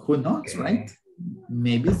 Who knows, right?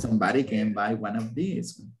 Maybe somebody can buy one of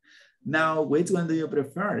these. Now, which one do you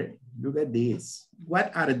prefer? Look at this.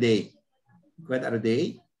 What are they? What are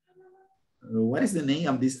they? What is the name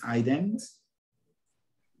of these items?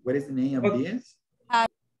 What is the name of this?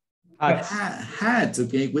 Hats,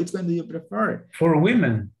 okay. Which one do you prefer? For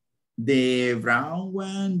women. The brown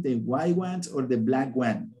one, the white ones, or the black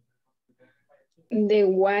one? The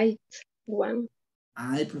white one.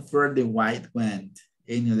 I prefer the white one.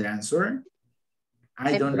 Any other answer?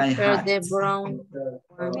 I don't like prefer hats. the brown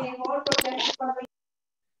one.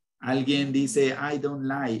 Alguien dice, I don't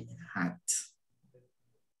like hats.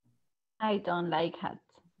 I don't like hats.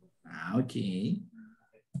 Okay.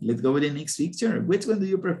 Let's go with the next picture. Which one do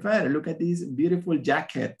you prefer? Look at this beautiful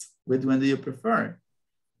jacket. Which one do you prefer?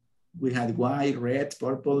 We had white, red,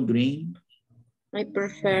 purple, green. I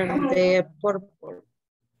prefer the purple.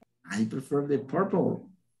 I prefer the purple.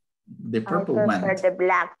 The purple I one. prefer the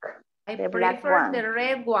black. I The black prefer one. the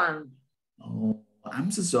red one. Oh, I'm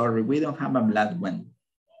so sorry. We don't have a black one.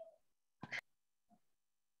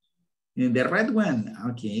 And the red one.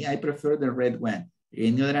 Okay, I prefer the red one.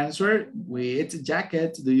 Any other answer? Which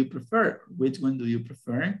jacket do you prefer? Which one do you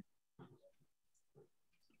prefer?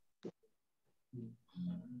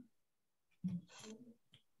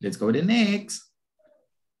 Let's go to the next.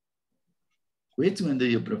 Which one do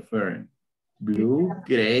you prefer? Blue,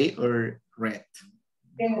 gray, or red?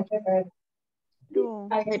 I don't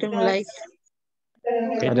like.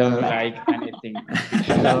 I don't like anything.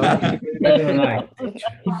 I don't like.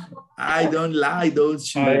 I don't like those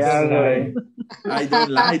shoes. I don't like. I don't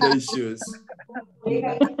like those shoes.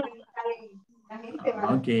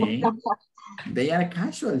 Okay. They are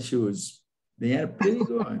casual shoes. They are pretty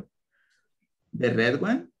good. The red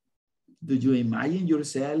one? Do you imagine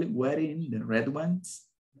yourself wearing the red ones?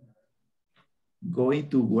 Going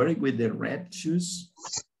to work with the red shoes?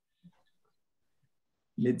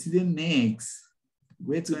 Let's see the next.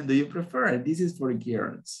 Which one do you prefer? This is for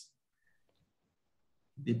girls.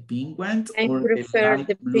 The pink one I or prefer light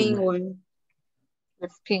the blue pink one. The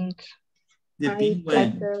pink. The pink I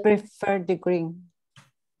one. prefer the green.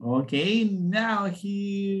 Okay, now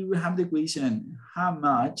here we have the question. How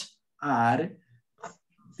much are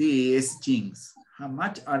these jeans? How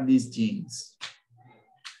much are these jeans?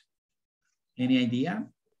 Any idea?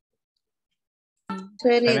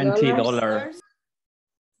 $70.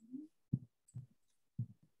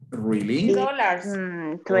 Really? $dollars.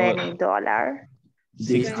 $20. $65,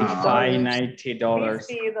 $90.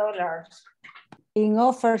 $60. In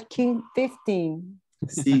offer, 15.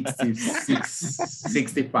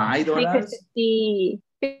 $65.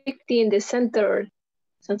 50 in the center,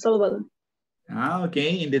 San Salvador. Ah,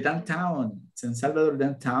 okay, in the downtown, San Salvador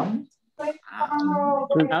downtown.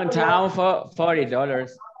 Downtown for $40.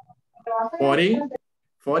 40?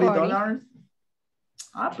 $40?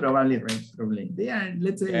 Ah, probably, right, probably. They are,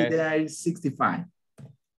 let's say Yes. they are 65.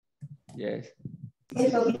 Yes.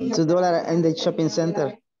 $2 in the shopping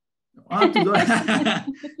center. Oh, $2.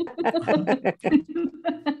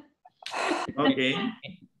 Okay.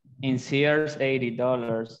 In Sears, $80.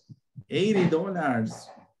 $80.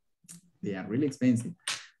 They are really expensive.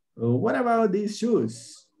 What about these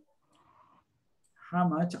shoes? How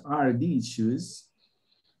much are these shoes?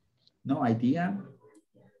 No idea.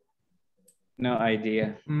 No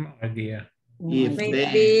idea. No idea. If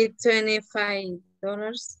Maybe $25.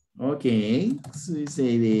 Okay, so you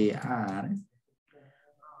say they are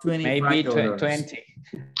 $25. Maybe 20.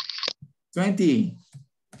 20,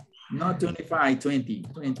 not 25, 20,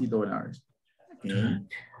 $20. Okay,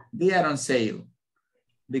 they are on sale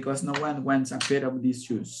because no one wants a pair of these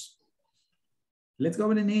shoes. Let's go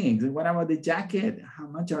with the next. What about the jacket? How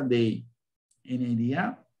much are they? Any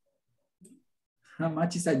idea? How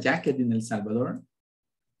much is a jacket in El Salvador?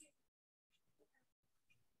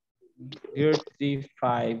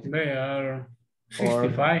 35. They are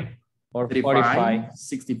 65. Or 35, 45.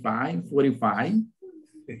 65, 45.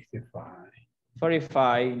 65.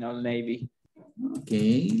 45, no, maybe.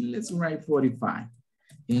 Okay, let's write 45.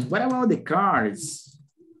 And what about the cars?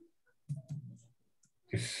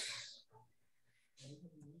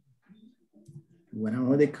 What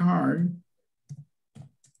about the car?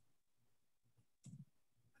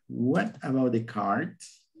 What about the cart?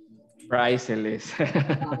 Priceless.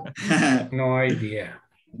 No idea.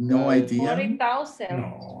 No idea. 40,000.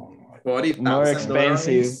 No. $40,000. More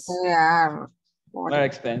expensive. Yeah. More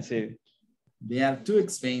expensive. They are too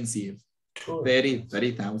expensive.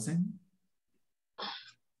 30,000.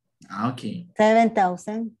 Okay.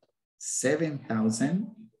 7,000. 7,000.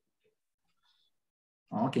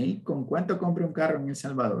 Ok. ¿Con cuánto compra un carro en El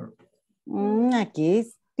Salvador? Aquí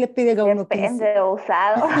le pide a uno 15. Depende de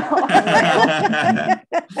usado.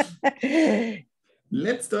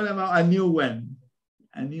 Let's talk about a new one.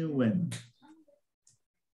 A new one.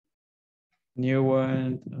 New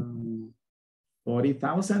one.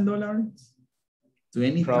 $40,000?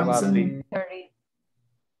 20,000? Probably. 30.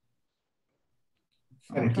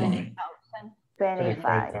 Okay.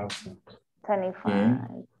 25. 25.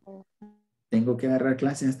 Okay. Tengo que agarrar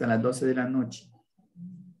clases hasta las 12 de la noche.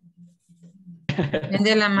 Depende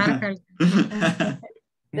de la marca.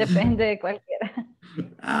 Depende de cualquiera.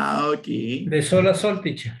 Ok. De sol a sol,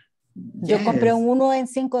 teacher. Yo compré uno en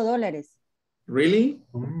 $5. Really?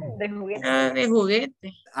 De juguete. De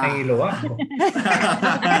juguete. En hilo bajo.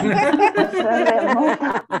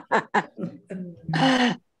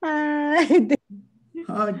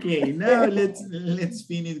 Okay, now let's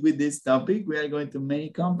finish with this topic. We are going to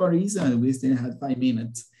make comparison. We still have 5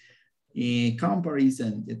 minutes.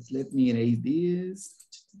 Comparison. Let me erase this.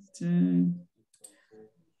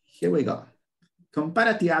 Here we go.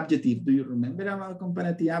 Comparative adjective. Do you remember about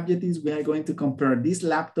comparative adjectives? We are going to compare this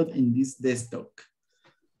laptop and this desktop.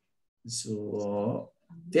 So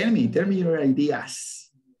tell me your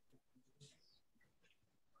ideas.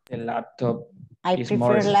 The laptop I is prefer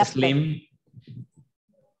more laptop. slim.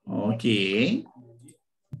 Okay.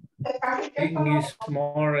 Thing is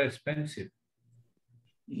more expensive.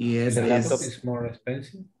 Yes, The laptop is more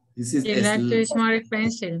expensive. This is The laptop is more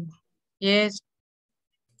expensive. Yes.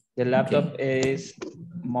 The laptop is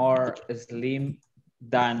more slim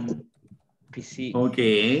than PC.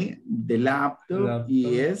 Okay, the laptop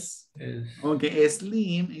is okay.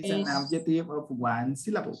 Slim is an Is adjective of one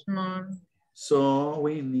syllable. small. So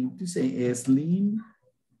we need to say slim,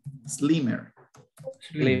 slimmer.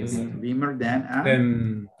 Slimmer than a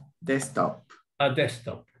desktop. A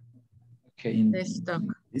desktop. Okay. Desktop.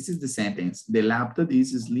 This is the sentence. The laptop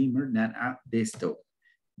is slimmer than a desktop.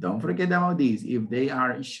 Don't forget about this. If they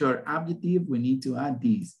are short adjective, we need to add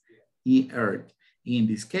this, er. In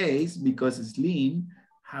this case, because slim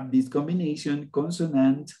have this combination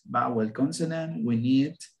consonant, vowel consonant, we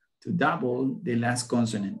need to double the last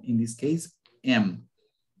consonant. In this case, M.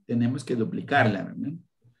 Tenemos que duplicarla, ¿verdad?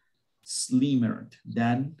 Slimmer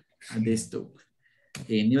than a desktop.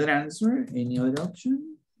 Any other answer? Any other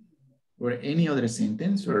option? Or any other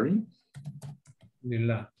sentence, sorry? The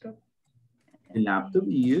laptop. The laptop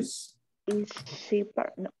is cheaper.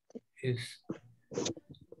 No.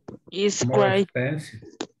 It's more quite expensive.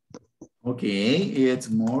 okay. It's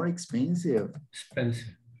more expensive.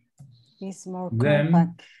 Expensive. It's more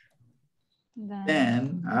compact.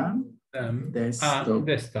 Than a desktop.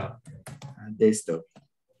 Desktop. A desktop.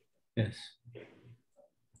 Yes.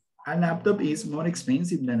 A laptop is more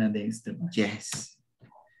expensive than a desktop. Yes.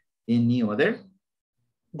 Any other?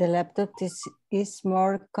 The laptop is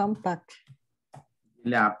more compact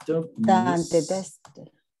Laptop than is the desktop.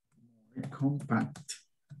 more compact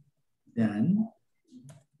than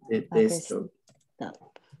the desktop.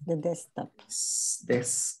 The desktop.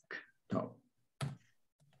 Desktop.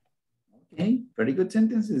 Okay, very good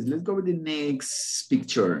sentences. Let's go with the next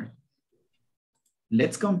picture.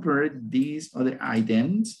 Let's compare these other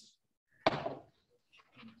items.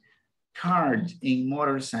 Car and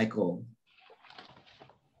motorcycle.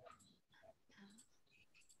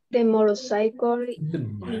 The motorcycle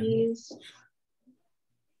is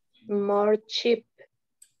more cheap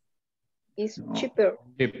It's cheaper.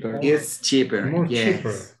 Cheaper. It's cheaper. More Yes.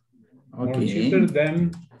 cheaper. More Okay. cheaper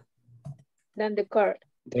than The car.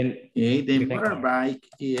 Okay, the motorbike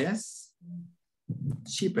is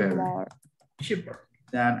cheaper cheaper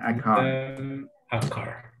than a car. than a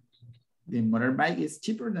car. The motorbike is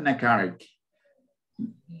cheaper than a car.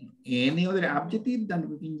 Any other adjective that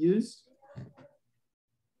we can use?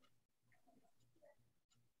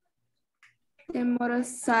 The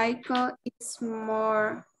motorcycle is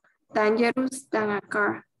more dangerous than a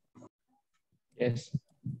car. Yes.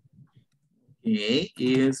 Okay,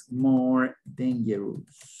 is more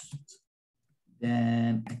dangerous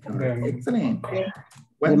than a car. Excellent.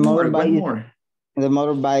 One more. The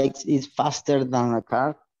motorbike is faster than a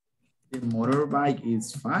car. The motorbike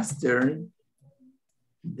is faster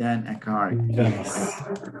than a car. Yes.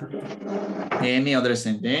 Any other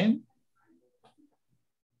sentence?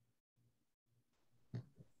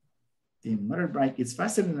 The motorbike is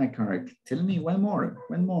faster than a car. Tell me one more.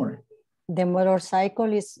 The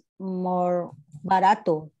motorcycle is more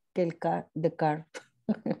barato que the car.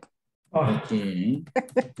 Okay.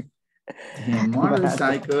 The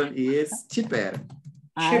motorcycle is cheaper.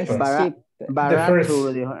 Barato.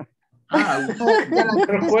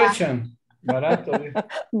 First question. Barato.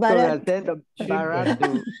 Barato.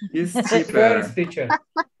 It's First cheaper. teacher.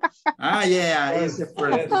 Yeah, it's the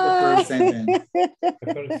first sentence.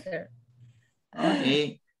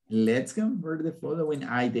 Okay, let's convert the following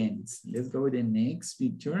items. Let's go with the next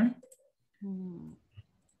picture. And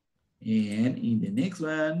in the next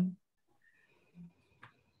one,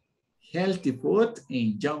 healthy food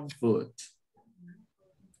and junk food.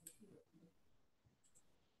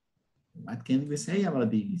 What can we say about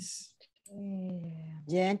this?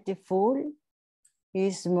 Healthy food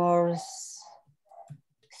is more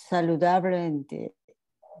saludable.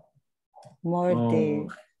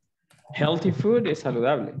 Healthy food es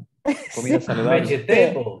saludable. Comida saludable.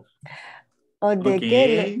 Vegetable. ¿O de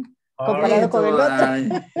qué? Comparado con el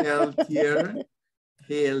otro.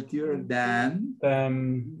 Healthier than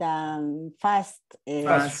fast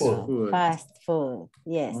food. Fast food,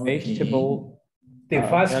 yes. Vegetable. The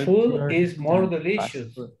fast food is more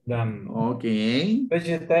delicious than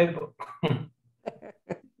vegetable.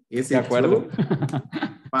 Is it true?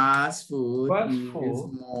 Fast food is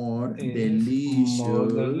more delicious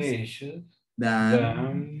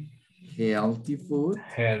than healthy food.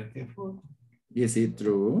 Is it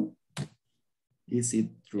true? Is it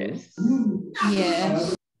true?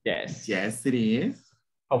 Yes. Yes, it is.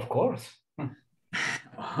 Of course.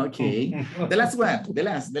 Okay. The last one, the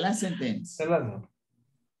last sentence. The last one.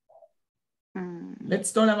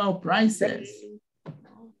 Let's talk about prices.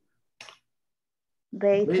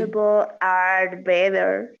 Vegetables are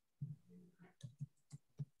better.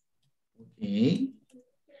 Okay.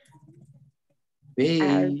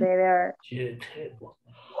 Are better.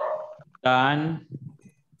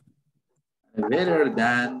 Better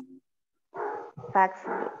than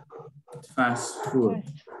fast food.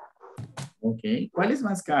 Okay. ¿Cuál es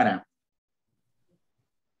más cara?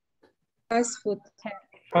 Fast food.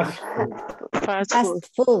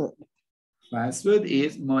 Fast food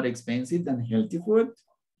is more expensive than healthy food.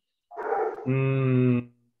 No.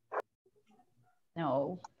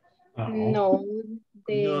 No. No,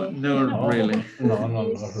 really. No, not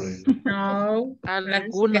really. No,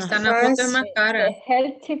 Algunas. están a punto más cara. The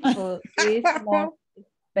healthy food is more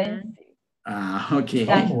expensive Okay.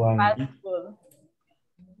 than fast food.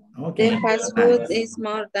 Okay. The fast food is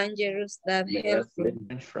more dangerous than healthy.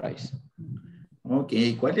 Fries. Ok,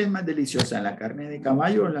 ¿cuál es más deliciosa, la carne de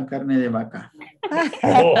caballo o la carne de vaca?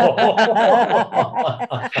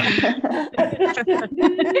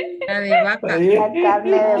 La de vaca. La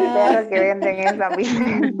carne de perro que venden en San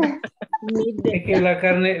Vicente. Es que la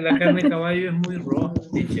carne de caballo es muy roja,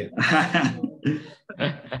 teacher.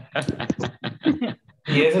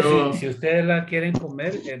 Y eso, si ustedes la quieren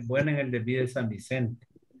comer, es buena en el de San Vicente.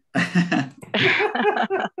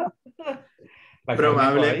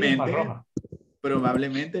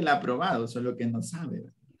 Probablemente la ha probado, solo que no sabe.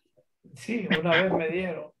 Sí, una vez me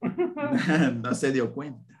dieron. No se dio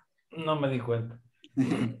cuenta. No me di cuenta.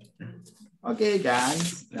 Okay,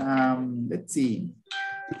 guys. Let's see.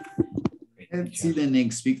 Let's see the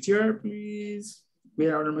next picture, please. We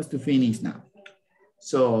are almost to finish now.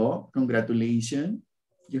 So, congratulations.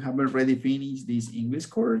 You have already finished this English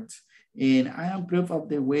course. And I am proof of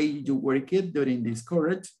the way you worked during this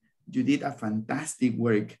course. You did a fantastic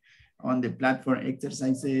work on the platform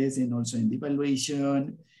exercises and also in the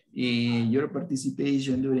evaluation, your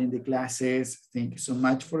participation during the classes. Thank you so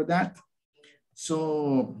much for that.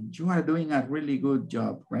 So you are doing a really good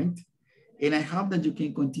job, right? And I hope that you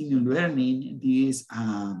can continue learning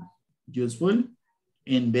useful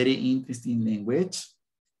and very interesting language.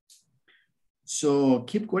 So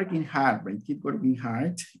keep working hard, right? Keep working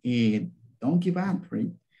hard and don't give up,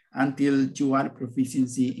 right? Until you are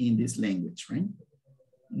proficiency in this language, right?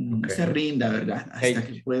 No se rinda, ¿verdad? Hasta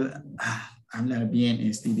que pueda hablar bien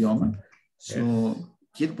este idioma. So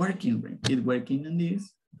keep working, right? Keep working on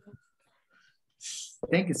this.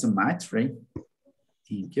 Thank you so much, right?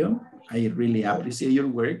 Thank you. I really appreciate your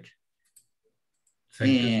work.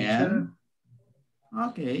 Thank you, teacher.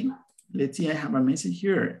 Okay, let's see, I have a message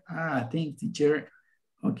here. Thanks, teacher.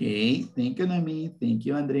 Okay, thank you, Nami. Thank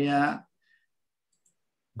you, Andrea.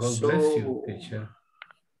 God bless you, teacher.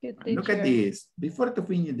 Look at this. Before to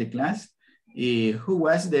finish the class, who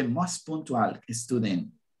was the most punctual student?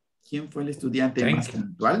 ¿Quién fue el estudiante más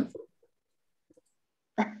puntual?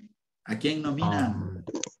 ¿A quién nominan?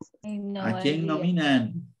 ¿A quién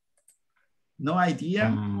nominan? No idea?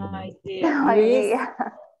 No idea.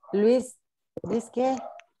 Luis, ¿qué?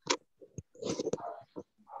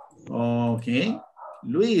 Okay.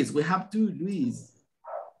 Luis, we have two Luis.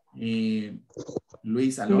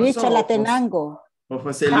 Luis Alonso. Luis Chalatenango. O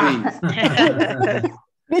José Luis.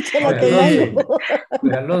 Luis Chalatenango.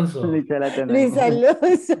 Luis Alonso. Luis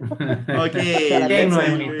Alonso. Okay.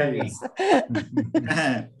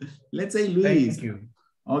 Let's say Luis. Thank you.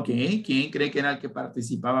 Okay. ¿Quién cree que era el que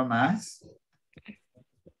participaba más?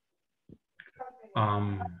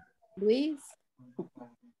 Luis.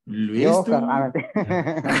 Luis.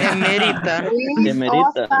 Emerita.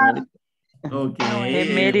 Okay.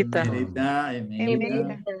 Emerita.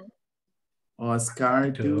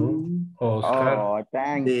 Oscar, tú. Oscar. Oh,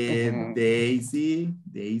 thanks. Daisy.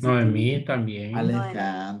 Noemí también.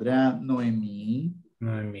 Alejandra, Noemí.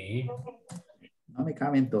 No me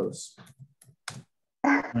caben todos.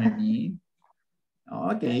 Noemí.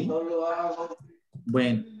 Ok.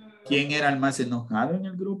 Bueno, ¿quién era el más enojado en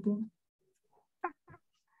el grupo?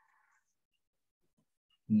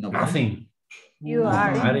 Nothing. You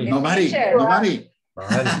are. Nobody.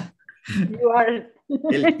 You are.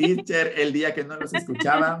 El teacher, el día que no los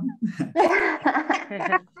escuchaban.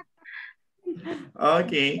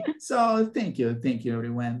 Okay, so thank you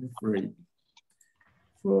everyone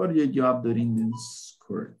for your job during this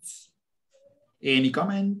course. Any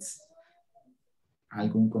comments?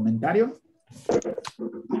 ¿Algún comentario?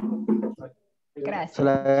 Gracias.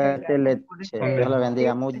 Dios la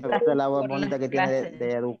bendiga mucho. Esta labor bonita que tiene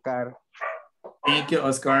de educar. Thank you,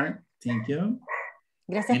 Oscar. Thank you.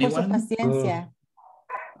 Gracias por su paciencia.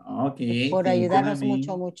 Okay. Por ayudarnos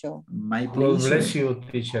mucho. My God pleasure. bless you,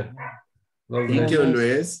 teacher. Thank you,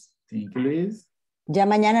 Luis. Thank you, Luis. Ya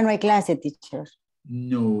mañana no hay clase, teacher.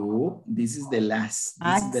 No, this is the last.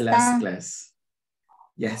 This is the last class.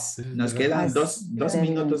 Yes, nos quedan dos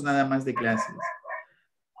minutos nada más de clases.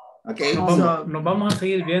 Okay, so nos vamos a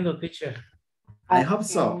seguir viendo, teacher. I hope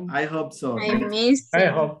so. I miss I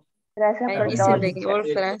hope. Gracias por todo.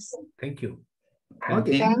 class. Thank you.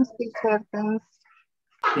 Okay. Thanks, teacher. Thanks.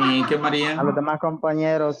 Thank you, María. A los demás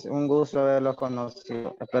compañeros, un gusto haberlos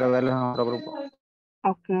conocido. Espero verlos en otro grupo.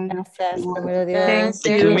 Okay. Gracias. Thank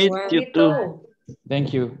you. To meet you too.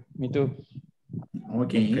 Thank you. Me too.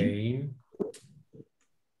 Okay.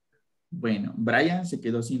 Bueno, Brian se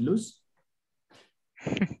quedó sin luz.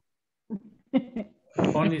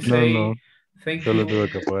 Only say No. thank Solo you tuve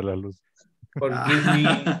que apagar la luz. for giving me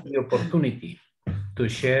the opportunity to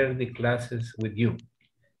share the classes with you.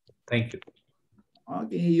 Thank you.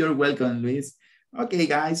 Okay, you're welcome, Luis. Okay,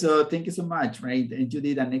 guys, so thank you so much, right? And you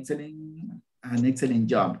did an excellent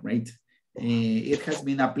job, right? It has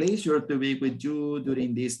been a pleasure to be with you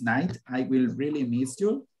during this night. I will really miss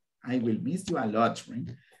you. I will miss you a lot, right?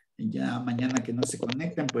 Ya mañana que no se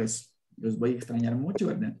conecten, pues los voy a extrañar mucho,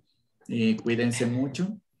 ¿verdad? Cuídense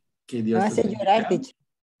mucho. Que Dios los bendiga.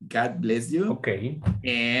 God bless you. Okay.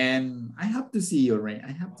 And I hope to see you, right?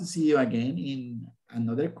 I hope to see you again in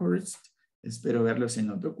another course. Espero verlos en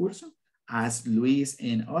otro curso. As Luis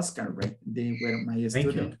and Oscar, right? They were my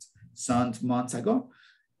students some months ago.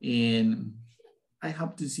 And I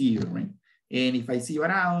hope to see you, right? And if I see you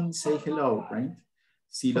around, say hello, right?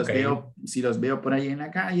 Si los veo por ahí en la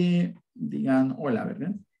calle, digan hola,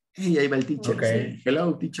 ¿verdad? Hey, ahí va el teacher. Okay. Say,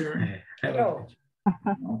 hello, teacher. Hello.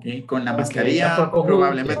 Ok, con la mascarilla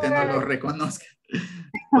probablemente no lo reconozcan.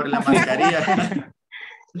 Por la mascarilla.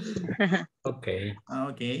 Ok.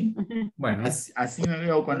 Ok. Bueno. Así me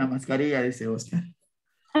veo con la mascarilla, dice Oscar.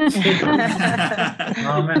 Más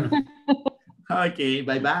o menos. Ok,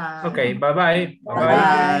 bye bye. Ok, bye bye. Bye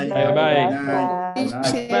bye. Bye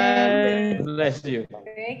Bye. Bless you.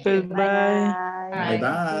 Bye. bye.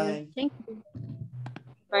 Bye. Thank you.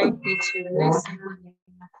 Bye, teacher.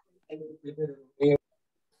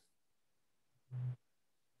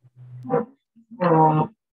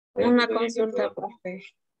 Una consulta, profe.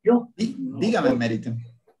 Dígame, Mérito.